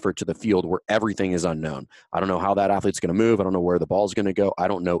then transfer it to the field where everything is unknown. I don't know how that athlete's going to move. I don't know where the ball's going to go. I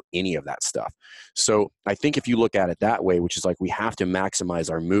don't know any of that stuff. So I think if you look at it that way, which is like we have to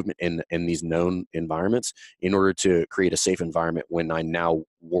maximize our movement in these known environments in order to create a safe environment when I now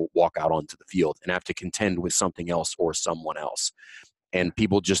walk out onto the field and have to contend with something else or someone else. And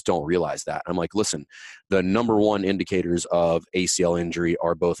people just don't realize that. I'm like, listen, the number one indicators of ACL injury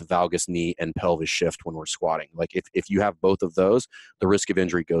are both valgus knee and pelvis shift when we're squatting. Like if you have both of those, the risk of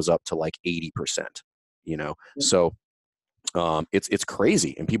injury goes up to like 80%, So it's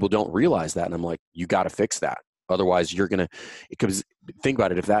crazy. And people don't realize that. And I'm like, you got to fix that. Otherwise because think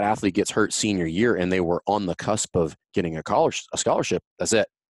about it. If that athlete gets hurt senior year and they were on the cusp of getting a scholarship, that's it.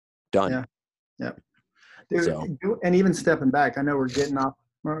 Done. Yeah. Dude, and even stepping back, I know we're getting off,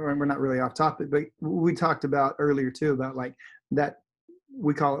 we're not really off topic, but we talked about earlier too about like that,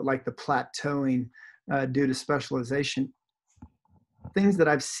 we call it like the plateauing due to specialization. Things that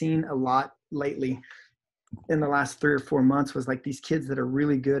I've seen a lot lately in the last 3 or 4 months was like these kids that are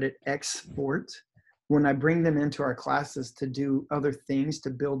really good at X sport. When I bring them into our classes to do other things to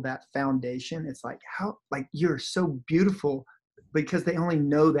build that foundation, it's like, how, like, you're so beautiful, because they only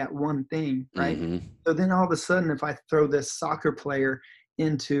know that one thing, right? Mm-hmm. So then all of a sudden, if I throw this soccer player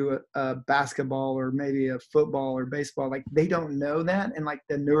into a basketball or maybe a football or baseball, like they don't know that. And like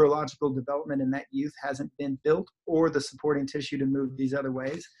the neurological development in that youth hasn't been built, or the supporting tissue to move these other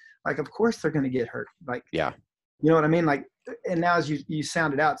ways. Like, of course they're going to get hurt. Like, Yeah. you know what I mean? Like, and now as you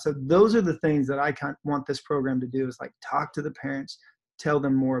sound it out. So those are the things that I want this program to do, is like talk to the parents, tell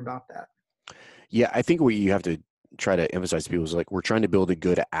them more about that. Yeah. I think what you have to try to emphasize to people is like, we're trying to build a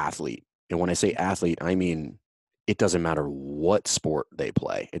good athlete. And when I say athlete, I mean, it doesn't matter what sport they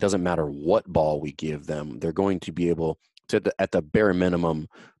play. It doesn't matter what ball we give them. They're going to be able to, at the bare minimum,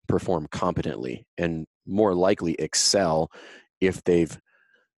 perform competently and more likely excel if they've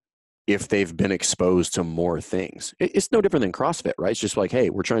been exposed to more things. It's no different than CrossFit, right? It's just like, hey,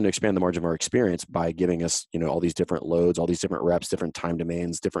 we're trying to expand the margin of our experience by giving us, all these different loads, all these different reps, different time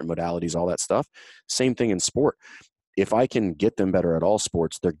demands, different modalities, all that stuff. Same thing in sport. If I can get them better at all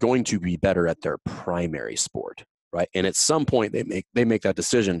sports, they're going to be better at their primary sport, right? And at some point they make that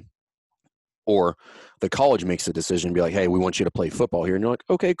decision, or the college makes a decision and be like, hey, we want you to play football here. And you're like,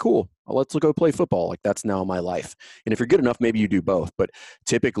 okay, cool. Well, let's go play football. Like, that's now my life. And if you're good enough, maybe you do both. But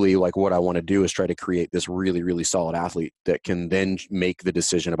typically, like, what I want to do is try to create this really, really solid athlete that can then make the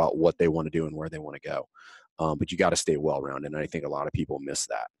decision about what they want to do and where they want to go. But you got to stay well-rounded. And I think a lot of people miss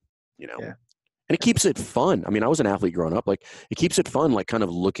that, Yeah. And it keeps it fun. I mean, I was an athlete growing up. Like, it keeps it fun, like kind of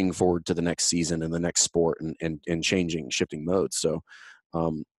looking forward to the next season and the next sport and shifting modes. So,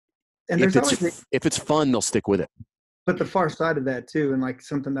 and if it's fun, they'll stick with it. But the far side of that too, and like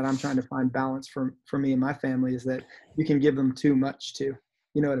something that I'm trying to find balance for me and my family, is that you can give them too much too.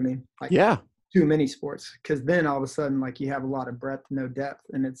 You know what I mean? Like, yeah, too many sports, because then all of a sudden, like, you have a lot of breadth, no depth,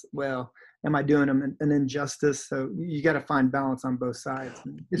 and it's, well, am I doing them an injustice? So you got to find balance on both sides.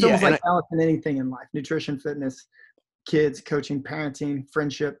 It's almost like balance in anything in life: nutrition, fitness, kids, coaching, parenting,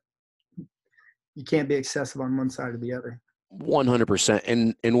 friendship. You can't be excessive on one side or the other.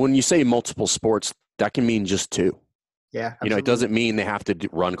 100%. And when you say multiple sports, that can mean just two. Yeah, absolutely. It doesn't mean they have to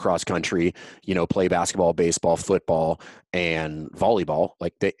run cross country, play basketball, baseball, football, and volleyball.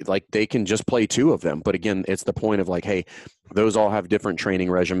 They can just play two of them. But again, it's the point of like, hey, those all have different training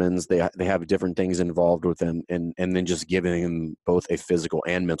regimens. They have different things involved with them, and then just giving them both a physical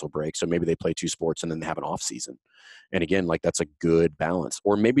and mental break. So maybe they play two sports and then they have an off season. And again, like, that's a good balance.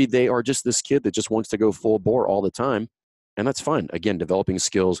 Or maybe they are just this kid that just wants to go full bore all the time. And that's fine. Again, developing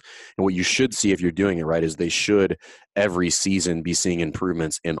skills. And what you should see if you're doing it right is they should every season be seeing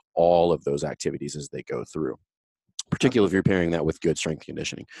improvements in all of those activities as they go through, particularly if you're pairing that with good strength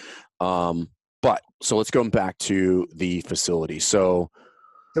conditioning. So let's go back to the facility. So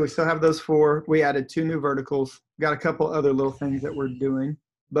we still have those 4. We added 2 new verticals. Got a couple other little things that we're doing.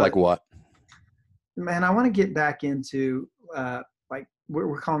 But, like what? Man, I want to get back into like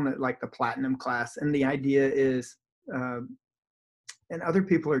we're calling it like the platinum class. And the idea is, and other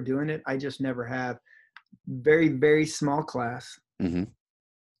people are doing it, I just never have. Very, very small class,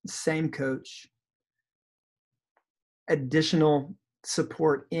 same coach, additional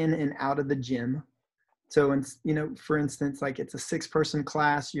support in and out of the gym. So, for instance, like, it's a 6-person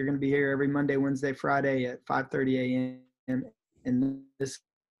class. You're going to be here every Monday, Wednesday, Friday at 5:30 a.m. And this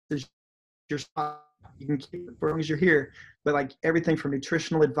is your spot. You can keep it for as long as you're here. But like, everything from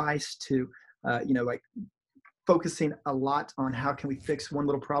nutritional advice to, like, focusing a lot on how can we fix one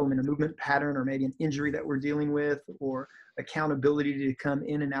little problem in a movement pattern, or maybe an injury that we're dealing with, or accountability to come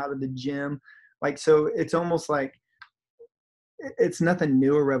in and out of the gym. Like, so it's almost like it's nothing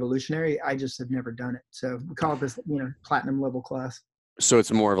new or revolutionary. I just have never done it. So we call it this, platinum level class. So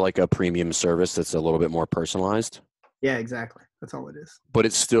it's more of like a premium service that's a little bit more personalized. Yeah, exactly. That's all it is. But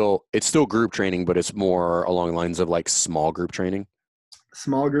it's still group training, but it's more along the lines of like small group training.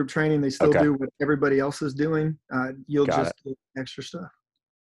 Small group training. They still do what everybody else is doing. You'll just get extra stuff.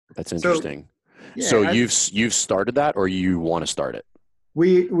 That's interesting. So you've started that, or you want to start it?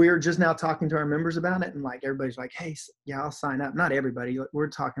 We're just now talking to our members about it, and like, everybody's like, hey, yeah, I'll sign up. Not everybody. We're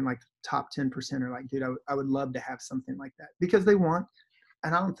talking like top 10% are like, dude, I would love to have something like that, because they want,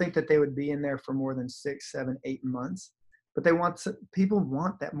 and I don't think that they would be in there for more than 6, 7, 8 months, but people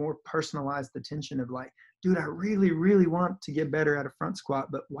want that more personalized attention of like, dude, I really, really want to get better at a front squat,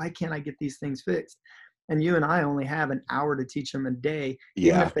 but why can't I get these things fixed? And you and I only have an hour to teach them a day.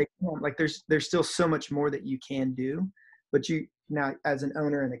 Yeah. Even if they can't, like, there's still so much more that you can do. But now as an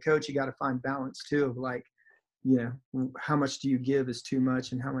owner and a coach, you got to find balance too, of like, how much do you give is too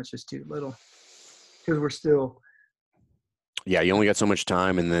much and how much is too little? Because we're still. Yeah, you only got so much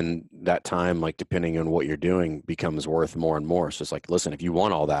time, and then that time, like, depending on what you're doing, becomes worth more and more. So it's like, listen, if you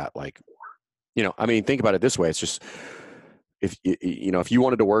want all that, like, I mean, think about it this way. It's just, if you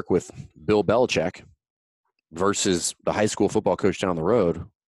wanted to work with Bill Belichick, versus the high school football coach down the road,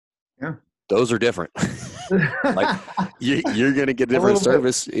 Yeah. those are different. Like you're going to get different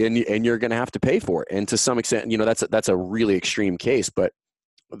service and you're going to have to pay for it. And to some extent, that's a really extreme case, but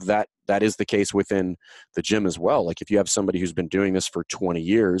that is the case within the gym as well. Like if you have somebody who's been doing this for 20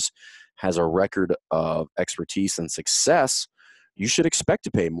 years, has a record of expertise and success, you should expect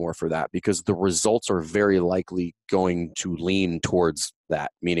to pay more for that because the results are very likely going to lean towards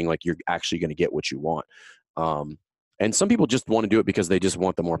that, meaning like you're actually going to get what you want. And some people just want to do it because they just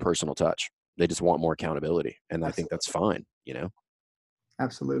want the more personal touch. They just want more accountability. And I think that's fine,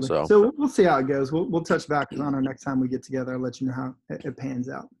 Absolutely. So we'll see how it goes. We'll touch back on our next time we get together. I'll let you know how it pans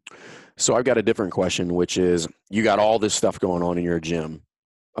out. So I've got a different question, which is you got all this stuff going on in your gym.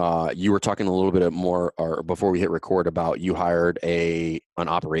 You were talking a little bit more or before we hit record about you hired an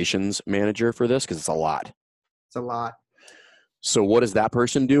operations manager for this because it's a lot. It's a lot. So what does that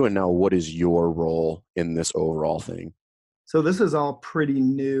person do? And now what is your role in this overall thing? So this is all pretty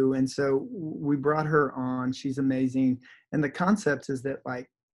new. And so we brought her on. She's amazing. And the concept is that like,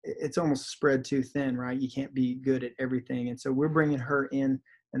 it's almost spread too thin, right? You can't be good at everything. And so we're bringing her in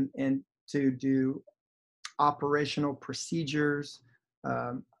and to do operational procedures.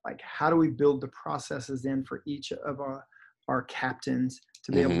 Like how do we build the processes in for each of our captains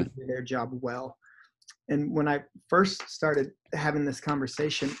to be able to do their job well? And when I first started having this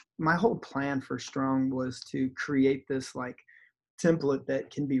conversation, my whole plan for Strong was to create this like template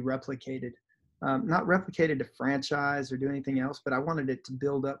that can be replicated, not replicated to franchise or do anything else, but I wanted it to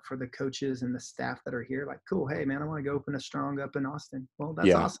build up for the coaches and the staff that are here. Like, cool. Hey man, I want to go open a Strong up in Austin. Well,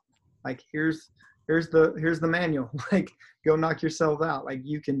 that's awesome. Like here's the manual, like go knock yourself out. Like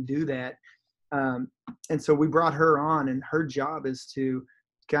you can do that. And so we brought her on and her job is to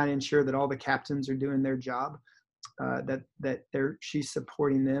kind of ensure that all the captains are doing their job, that she's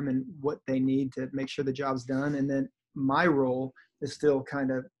supporting them and what they need to make sure the job's done. And then my role is still kind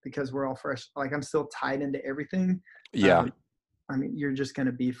of, because we're all fresh, like I'm still tied into everything. Yeah. I mean, you're just going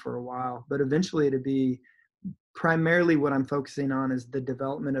to be for a while, but eventually it'll be primarily what I'm focusing on is the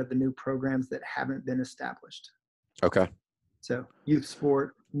development of the new programs that haven't been established. Okay. So youth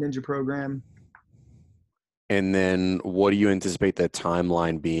sport, ninja program. And then what do you anticipate the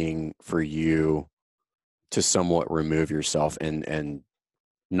timeline being for you to somewhat remove yourself and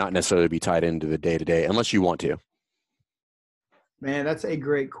not necessarily be tied into the day-to-day unless you want to? Man, that's a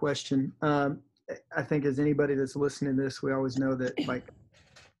great question. I think as anybody that's listening to this, we always know that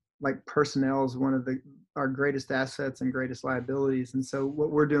like personnel is one of our greatest assets and greatest liabilities. And so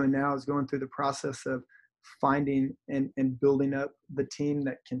what we're doing now is going through the process of finding and building up the team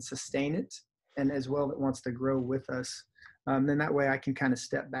that can sustain it and as well that wants to grow with us. Then that way I can kind of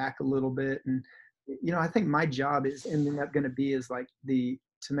step back a little bit. And, I think my job is ending up going to be is like to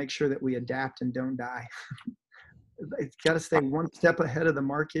make sure that we adapt and don't die. It's got to stay one step ahead of the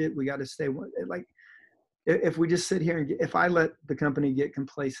market. We got to stay like, if we just sit here and if I let the company get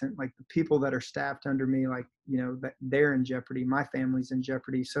complacent, like the people that are staffed under me, like, that they're in jeopardy, my family's in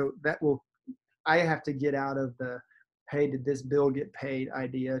jeopardy. So I have to get out of the, hey, did this bill get paid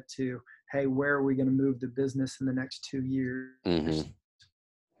idea to, hey, where are we going to move the business in the next 2 years? Mm-hmm.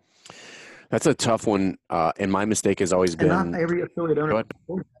 That's a tough one. And my mistake has always been. Not every affiliate owner.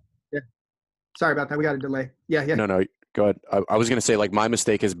 Yeah. Sorry about that. We got a delay. Yeah. No, go ahead. I was going to say, like, my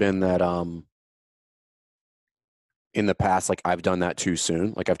mistake has been that in the past, like, I've done that too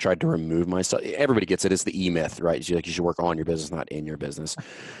soon. Like, I've tried to remove myself. Everybody gets it. It's the E-myth, right? You should work on your business, not in your business.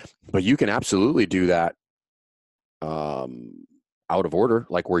 But you can absolutely do that out of order,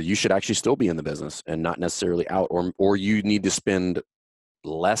 like where you should actually still be in the business and not necessarily out, or you need to spend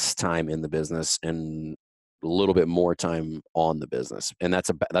less time in the business and a little bit more time on the business. And that's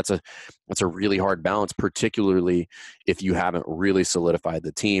a really hard balance, particularly if you haven't really solidified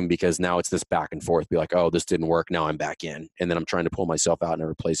the team, because now it's this back and forth, be like, oh, this didn't work. Now I'm back in. And then I'm trying to pull myself out and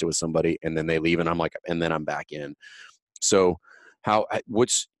replace it with somebody. And then they leave and I'm like, and then I'm back in. So what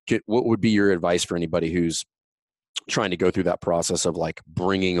would be your advice for anybody who's trying to go through that process of like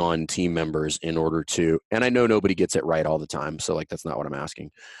bringing on team members in order to, and I know nobody gets it right all the time. So like, that's not what I'm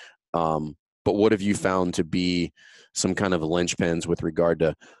asking. But what have you found to be some kind of linchpins with regard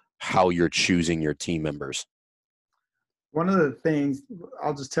to how you're choosing your team members? One of the things,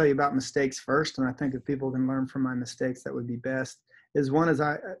 I'll just tell you about mistakes first, and I think if people can learn from my mistakes, that would be best, is one,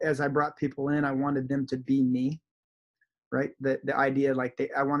 as I brought people in, I wanted them to be me, right? The idea, like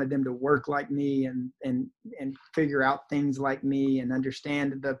I wanted them to work like me and figure out things like me and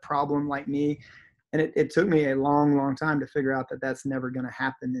understand the problem like me. And it took me a long, long time to figure out that that's never going to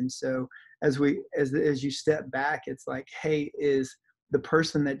happen. And so as you step back, it's like, hey, the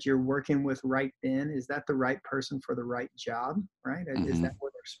person that you're working with right then, is that the right person for the right job, right? Is Mm-hmm. that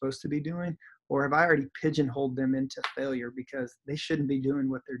what they're supposed to be doing? Or have I already pigeonholed them into failure because they shouldn't be doing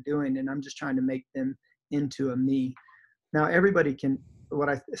what they're doing and I'm just trying to make them into a me? Now, everybody can, what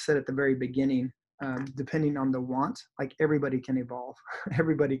I said at the very beginning, depending on the want, like everybody can evolve,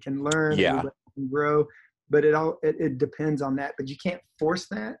 everybody can learn, Yeah. everybody can grow, but it depends on that. But you can't force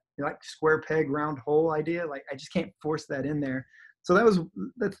that. Like square peg, round hole idea. Like I just can't force that in there. So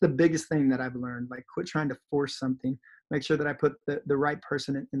that's the biggest thing that I've learned. Like quit trying to force something. Make sure that I put the right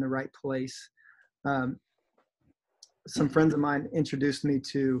person in the right place. Um, some friends of mine introduced me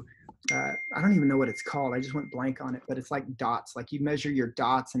to I don't even know what it's called. I just went blank on it, but it's like dots. Like you measure your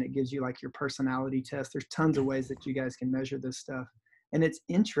dots and it gives you like your personality test. There's tons of ways that you guys can measure this stuff. And it's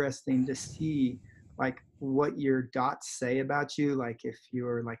interesting to see like what your dots say about you. Like if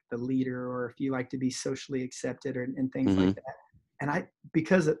you're like the leader or if you like to be socially accepted and things Mm-hmm. like that. And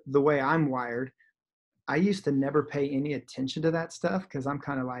because of the way I'm wired, I used to never pay any attention to that stuff because I'm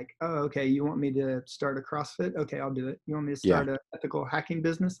kind of like, oh, okay, you want me to start a CrossFit? Okay, I'll do it. You want me to Yeah. start a ethical hacking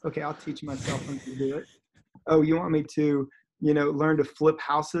business? Okay, I'll teach myself and do it. Oh, you want me to, learn to flip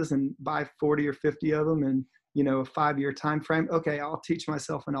houses and buy 40 or 50 of them in, a 5-year time frame? Okay, I'll teach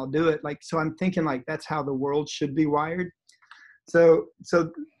myself and I'll do it. Like, so I'm thinking like that's how the world should be wired. So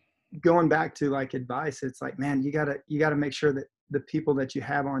going back to like advice, it's like, man, you gotta make sure that the people that you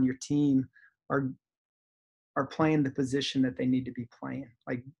have on your team are playing the position that they need to be playing.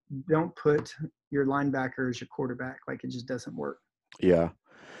 Like, don't put your linebacker as your quarterback. Like, it just doesn't work. Yeah.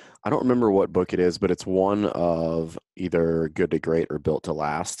 I don't remember what book it is, but it's one of either Good to Great or Built to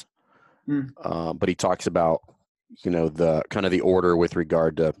Last. Mm. But he talks about, the kind of the order with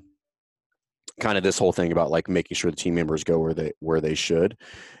regard to kind of this whole thing about like making sure the team members go where they should.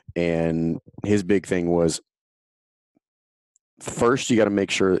 And his big thing was, first you got to make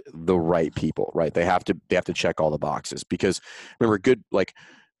sure the right people, right? They have to check all the boxes, because remember, good, like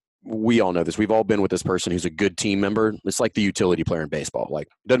we all know this. We've all been with this person who's a good team member. It's like the utility player in baseball. Like,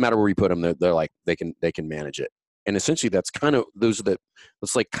 it doesn't matter where you put them. They're like, they can manage it. And essentially that's kind of,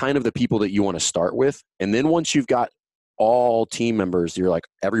 that's like kind of the people that you want to start with. And then once you've got all team members, you're like,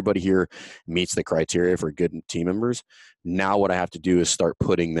 everybody here meets the criteria for good team members. Now what I have to do is start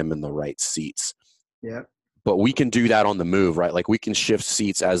putting them in the right seats. Yeah. But we can do that on the move, right? Like we can shift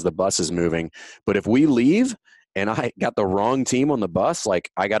seats as the bus is moving. But if we leave and I got the wrong team on the bus,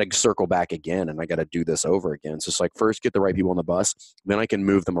 like I got to circle back again and I got to do this over again. So it's like, first get the right people on the bus, then I can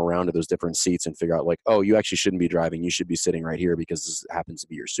move them around to those different seats and figure out like, oh, you actually shouldn't be driving. You should be sitting right here because this happens to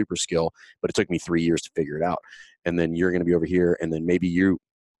be your super skill. But it took me 3 years to figure it out. And then you're going to be over here. And then maybe you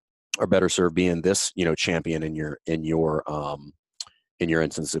are better served being this, champion in your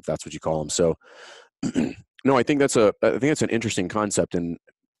instance, if that's what you call them. So no, I think that's an interesting concept. And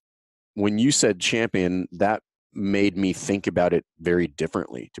when you said champion, that made me think about it very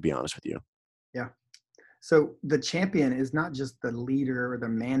differently, to be honest with you. Yeah. So the champion is not just the leader or the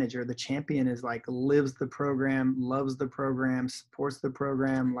manager. The champion is like lives the program, loves the program, supports the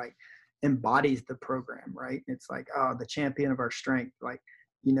program, like embodies the program, right? It's like, oh, the champion of our strength. Like,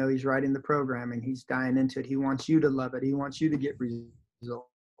 he's writing the program and he's dying into it. He wants you to love it. He wants you to get results.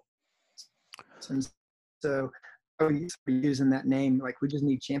 And so using that name, like we just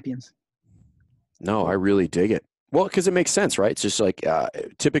need champions. No, I really dig it. Well, because it makes sense, right? It's just like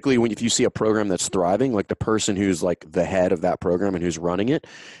typically if you see a program that's thriving, like the person who's like the head of that program and who's running it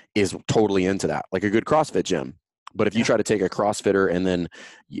is totally into that, like a good CrossFit gym. But if you try to take a CrossFitter and then,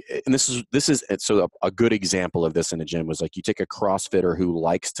 and this is so a good example of this in a gym was like you take a CrossFitter who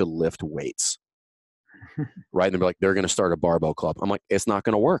likes to lift weights, right? And they're going to start a barbell club. I'm like, it's not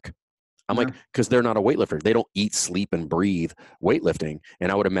going to work. I'm like, because they're not a weightlifter. They don't eat, sleep, and breathe weightlifting.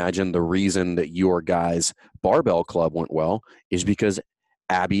 And I would imagine the reason that your guys' barbell club went well is because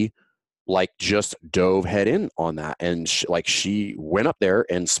Abby like just dove head in on that. And she went up there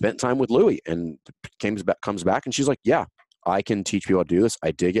and spent time with Louie and comes back and she's like, yeah, I can teach people how to do this.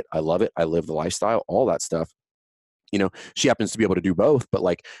 I dig it. I love it. I live the lifestyle, all that stuff. She happens to be able to do both, but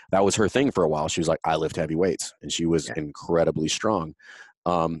like that was her thing for a while. She was like, I lift heavy weights, and she was incredibly strong.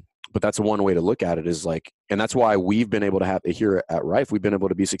 But that's one way to look at it is like, and that's why we've been able to have here at Rife, we've been able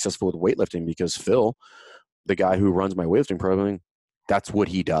to be successful with weightlifting because Phil, the guy who runs my weightlifting program, that's what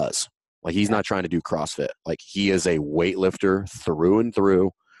he does. Like he's not trying to do CrossFit. Like he is a weightlifter through and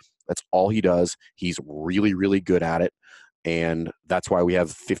through. That's all he does. He's really, really good at it. And that's why we have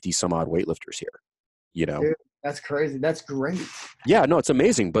 50 some odd weightlifters here, Dude, That's crazy. That's great. Yeah, no, it's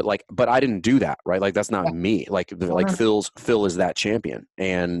amazing, but I didn't do that, right? Like that's not me. No, no, no. Phil is that champion,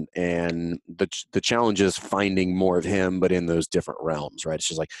 and the challenge is finding more of him, but in those different realms, right? It's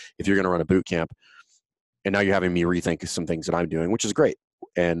just like if you're going to run a boot camp, and now you're having me rethink some things that I'm doing, which is great.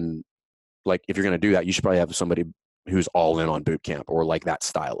 And like if you're going to do that, you should probably have somebody who's all in on boot camp or like that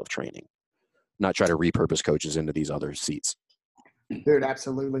style of training, not try to repurpose coaches into these other seats. Dude,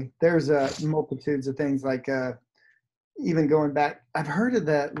 absolutely. There's multitudes of things like even going back, I've heard of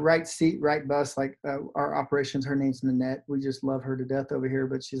the right seat, right bus. Like our operations, her name's Nanette. We just love her to death over here.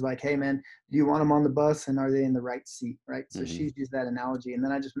 But she's like, hey, man, do you want them on the bus and are they in the right seat? Right. So she's used that analogy. And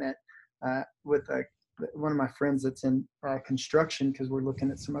then I just met with one of my friends that's in construction because we're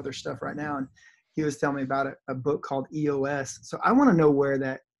looking at some other stuff right now. And he was telling me about a book called EOS. So I want to know where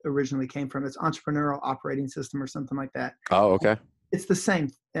that originally came from. It's Entrepreneurial Operating System or something like that. Oh, okay. It's the same,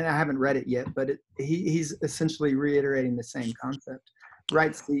 and I haven't read it yet, but he's essentially reiterating the same concept.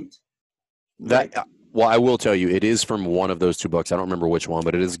 Right seat. Right. Well, I will tell you, it is from one of those two books. I don't remember which one,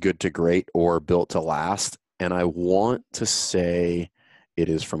 but it is Good to Great or Built to Last. And I want to say it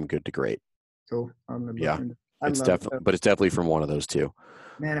is from Good to Great. Cool. Yeah, it's definitely from one of those two.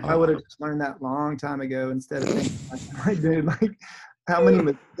 Man, if I would have just learned that long time ago instead of thinking like how many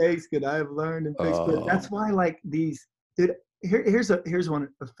mistakes could I have learned and fixed? But that's why like these, dude. Here's one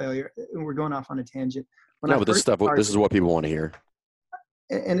of failure. We're going off on a tangent. But this is what people want to hear.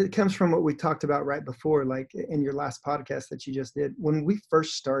 And it comes from what we talked about right before, like in your last podcast that you just did. When we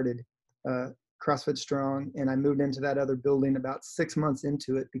first started CrossFit Strong, and I moved into that other building about 6 months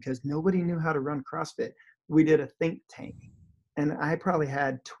into it because nobody knew how to run CrossFit. We did a think tank. And I probably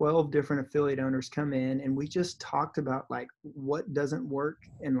had 12 different affiliate owners come in, and we just talked about like what doesn't work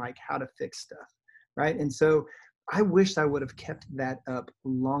and like how to fix stuff, right? And so I wish I would have kept that up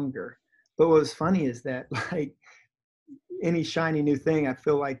longer. But what was funny is that like any shiny new thing, I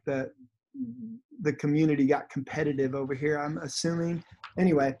feel like the community got competitive over here, I'm assuming.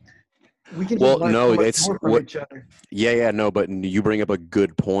 Anyway, we can just learn more from each other. Yeah, no, but you bring up a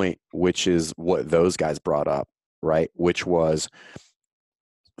good point, which is what those guys brought up, right? Which was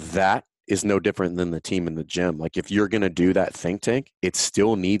that is no different than the team in the gym. Like if you're going to do that think tank, it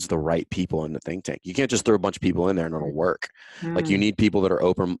still needs the right people in the think tank. You can't just throw a bunch of people in there and it'll work. Like you need people that are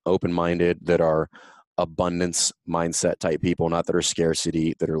open-minded, that are abundance mindset type people, not that are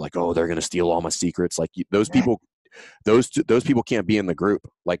scarcity, that are like, oh, they're going to steal all my secrets. Like those people, those people can't be in the group.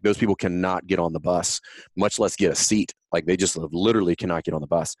 Like those people cannot get on the bus, much less get a seat. Like they just literally cannot get on the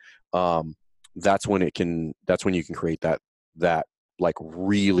bus. That's when you can create that like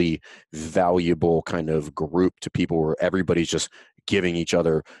really valuable kind of group to people where everybody's just giving each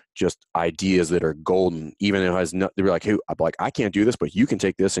other just ideas that are golden, even if it has they're like, hey, I'm like, I can't do this, but you can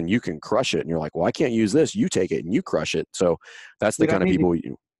take this and you can crush it. And you're like, well, I can't use this. You take it and you crush it. So that's the kind of people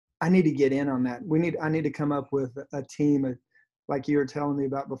I need to get in on that. I need to come up with a team like you were telling me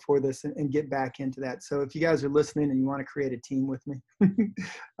about before this and get back into that. So if you guys are listening and you want to create a team with me,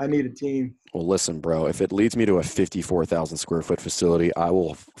 I need a team. Well, listen, bro, if it leads me to a 54,000 square foot facility, I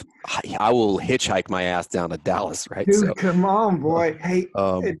will hitchhike my ass down to Dallas, right? Dude, come on, boy. Hey,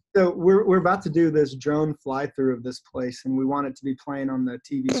 so we're about to do this drone fly through of this place, and we want it to be playing on the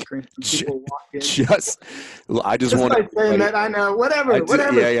TV screen when people walk in. I just want like saying that, I know, whatever.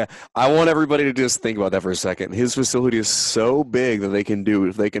 Yeah. I want everybody to just think about that for a second. His facility is so big that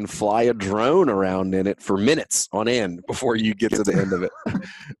they can fly a drone around in it for minutes on end before you get to the end of it.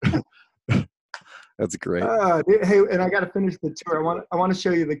 That's great. Dude, hey, and I got to finish the tour. I want to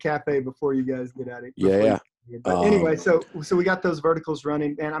show you the cafe before you guys get at it. Yeah. But anyway, so we got those verticals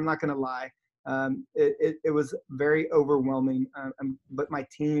running, and I'm not going to lie, it was very overwhelming. But my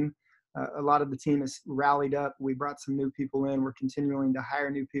team, a lot of the team is rallied up. We brought some new people in. We're continuing to hire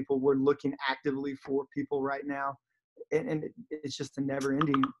new people. We're looking actively for people right now, and it's just a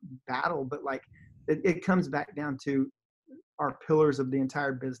never-ending battle. But like, it comes back down to our pillars of the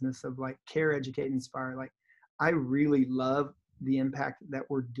entire business of like care, educate, inspire. Like I really love the impact that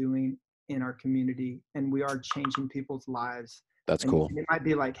we're doing in our community, and we are changing people's lives. That's cool. It might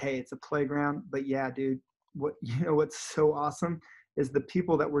be like, hey, it's a playground, but yeah, dude, what's so awesome is the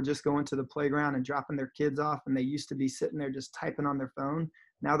people that were just going to the playground and dropping their kids off, and they used to be sitting there just typing on their phone.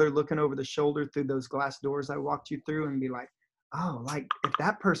 Now they're looking over the shoulder through those glass doors I walked you through and be like, oh, like if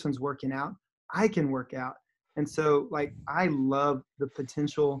that person's working out, I can work out. And so like, I love the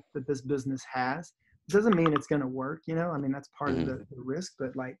potential that this business has. It doesn't mean it's going to work, I mean, that's part of the risk,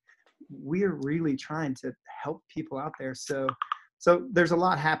 but like, we're really trying to help people out there. So there's a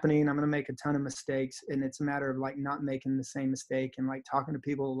lot happening. I'm going to make a ton of mistakes, and it's a matter of like not making the same mistake and like talking to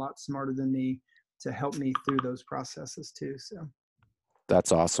people a lot smarter than me help me through those processes too. So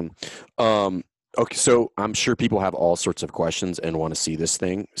That's awesome. Okay, so I'm sure people have all sorts of questions and want to see this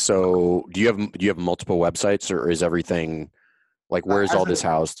thing. So do you have multiple websites, or is everything like, where's all this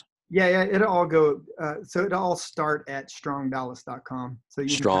housed? Yeah, it'll all go. So it'll all start at strongdallas.com. So you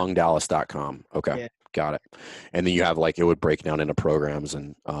can Strongdallas.com. Okay. yeah. Got it. And then you have like, it would break down into programs.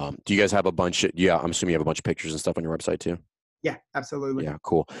 And do you guys have a bunch of, yeah, I'm assuming you have a bunch of pictures and stuff on your website too? Yeah, absolutely. Yeah,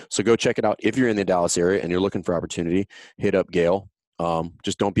 cool. So go check it out. If you're in the Dallas area and you're looking for opportunity, hit up Gail.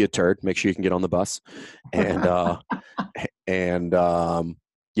 Just don't be a turd. Make sure you can get on the bus. And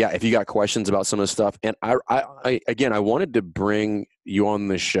yeah, if you got questions about some of the stuff, and I again, I wanted to bring you on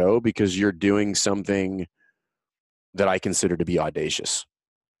the show because you're doing something that I consider to be audacious.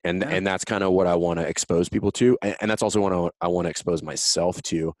 And that's kind of what I want to expose people to. And that's also what I want to expose myself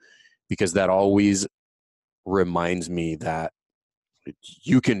to, because that always reminds me that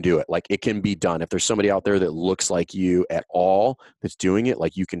you can do it. Like, it can be done. If there's somebody out there that looks like you at all that's doing it,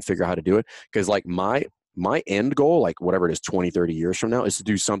 like, you can figure out how to do it. Because like my end goal, like whatever it is, 20, 30 years from now, is to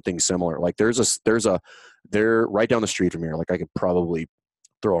do something similar. Like they're right down the street from here. Like, I could probably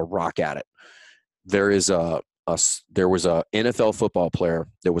throw a rock at it. There was a NFL football player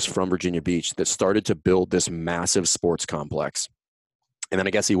that was from Virginia Beach that started to build this massive sports complex. And then I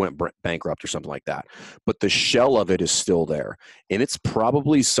guess he went bankrupt or something like that. But the shell of it is still there. And it's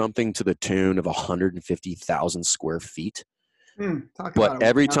probably something to the tune of 150,000 square feet. But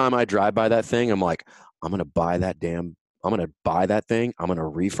every time I drive by that thing, I'm like, I'm going to buy that thing. I'm going to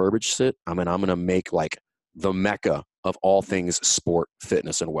refurbish it. I'm going to make like the mecca of all things sport,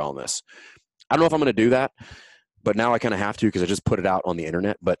 fitness, and wellness. I don't know if I'm going to do that, but now I kind of have to, because I just put it out on the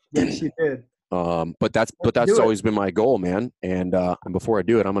internet. But yes, you did. But that's always been my goal, man. And before I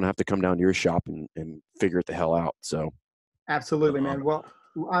do it, I'm gonna have to come down to your shop and figure it the hell out. So absolutely, man. Well,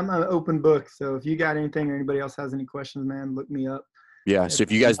 I'm an open book, so if you got anything or anybody else has any questions, man, look me up. Yeah. So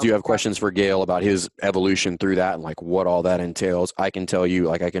if you guys do have questions for Gail about his evolution through that and like what all that entails, I can tell you,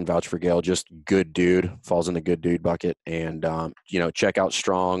 like, I can vouch for Gail. Just good dude, falls in the good dude bucket. And check out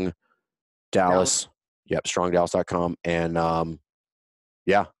Strong Dallas. Yep, strongdallas.com. And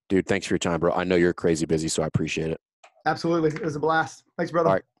yeah, dude, thanks for your time, bro. I know you're crazy busy, so I appreciate it. Absolutely. It was a blast. Thanks,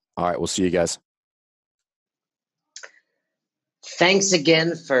 brother. All right. We'll see you guys. Thanks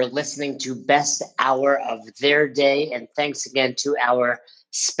again for listening to Best Hour of Their Day. And thanks again to our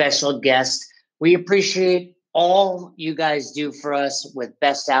special guest. We appreciate all you guys do for us with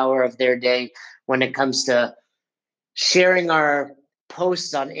Best Hour of Their Day when it comes to sharing our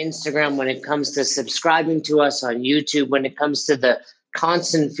posts on Instagram, when it comes to subscribing to us on YouTube, when it comes to the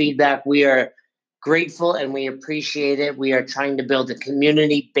constant feedback. We are grateful and we appreciate it. We are trying to build a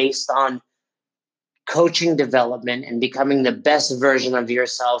community based on coaching development and becoming the best version of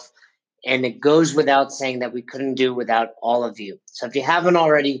yourself. And it goes without saying that we couldn't do without all of you. So if you haven't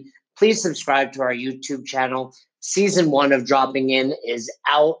already, please subscribe to our YouTube channel. Season 1 of Dropping In is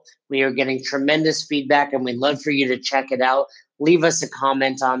out. We are getting tremendous feedback and we'd love for you to check it out. Leave us a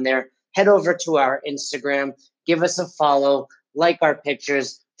comment on there. Head over to our Instagram. Give us a follow. Like our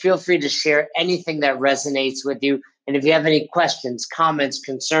pictures. Feel free to share anything that resonates with you. And if you have any questions, comments,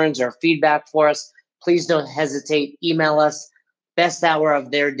 concerns, or feedback for us, please don't hesitate. Email us,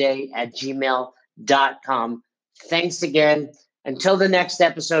 besthouroftheirday@gmail.com. Thanks again. Until the next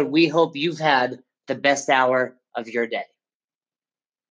episode, we hope you've had the best hour of your day.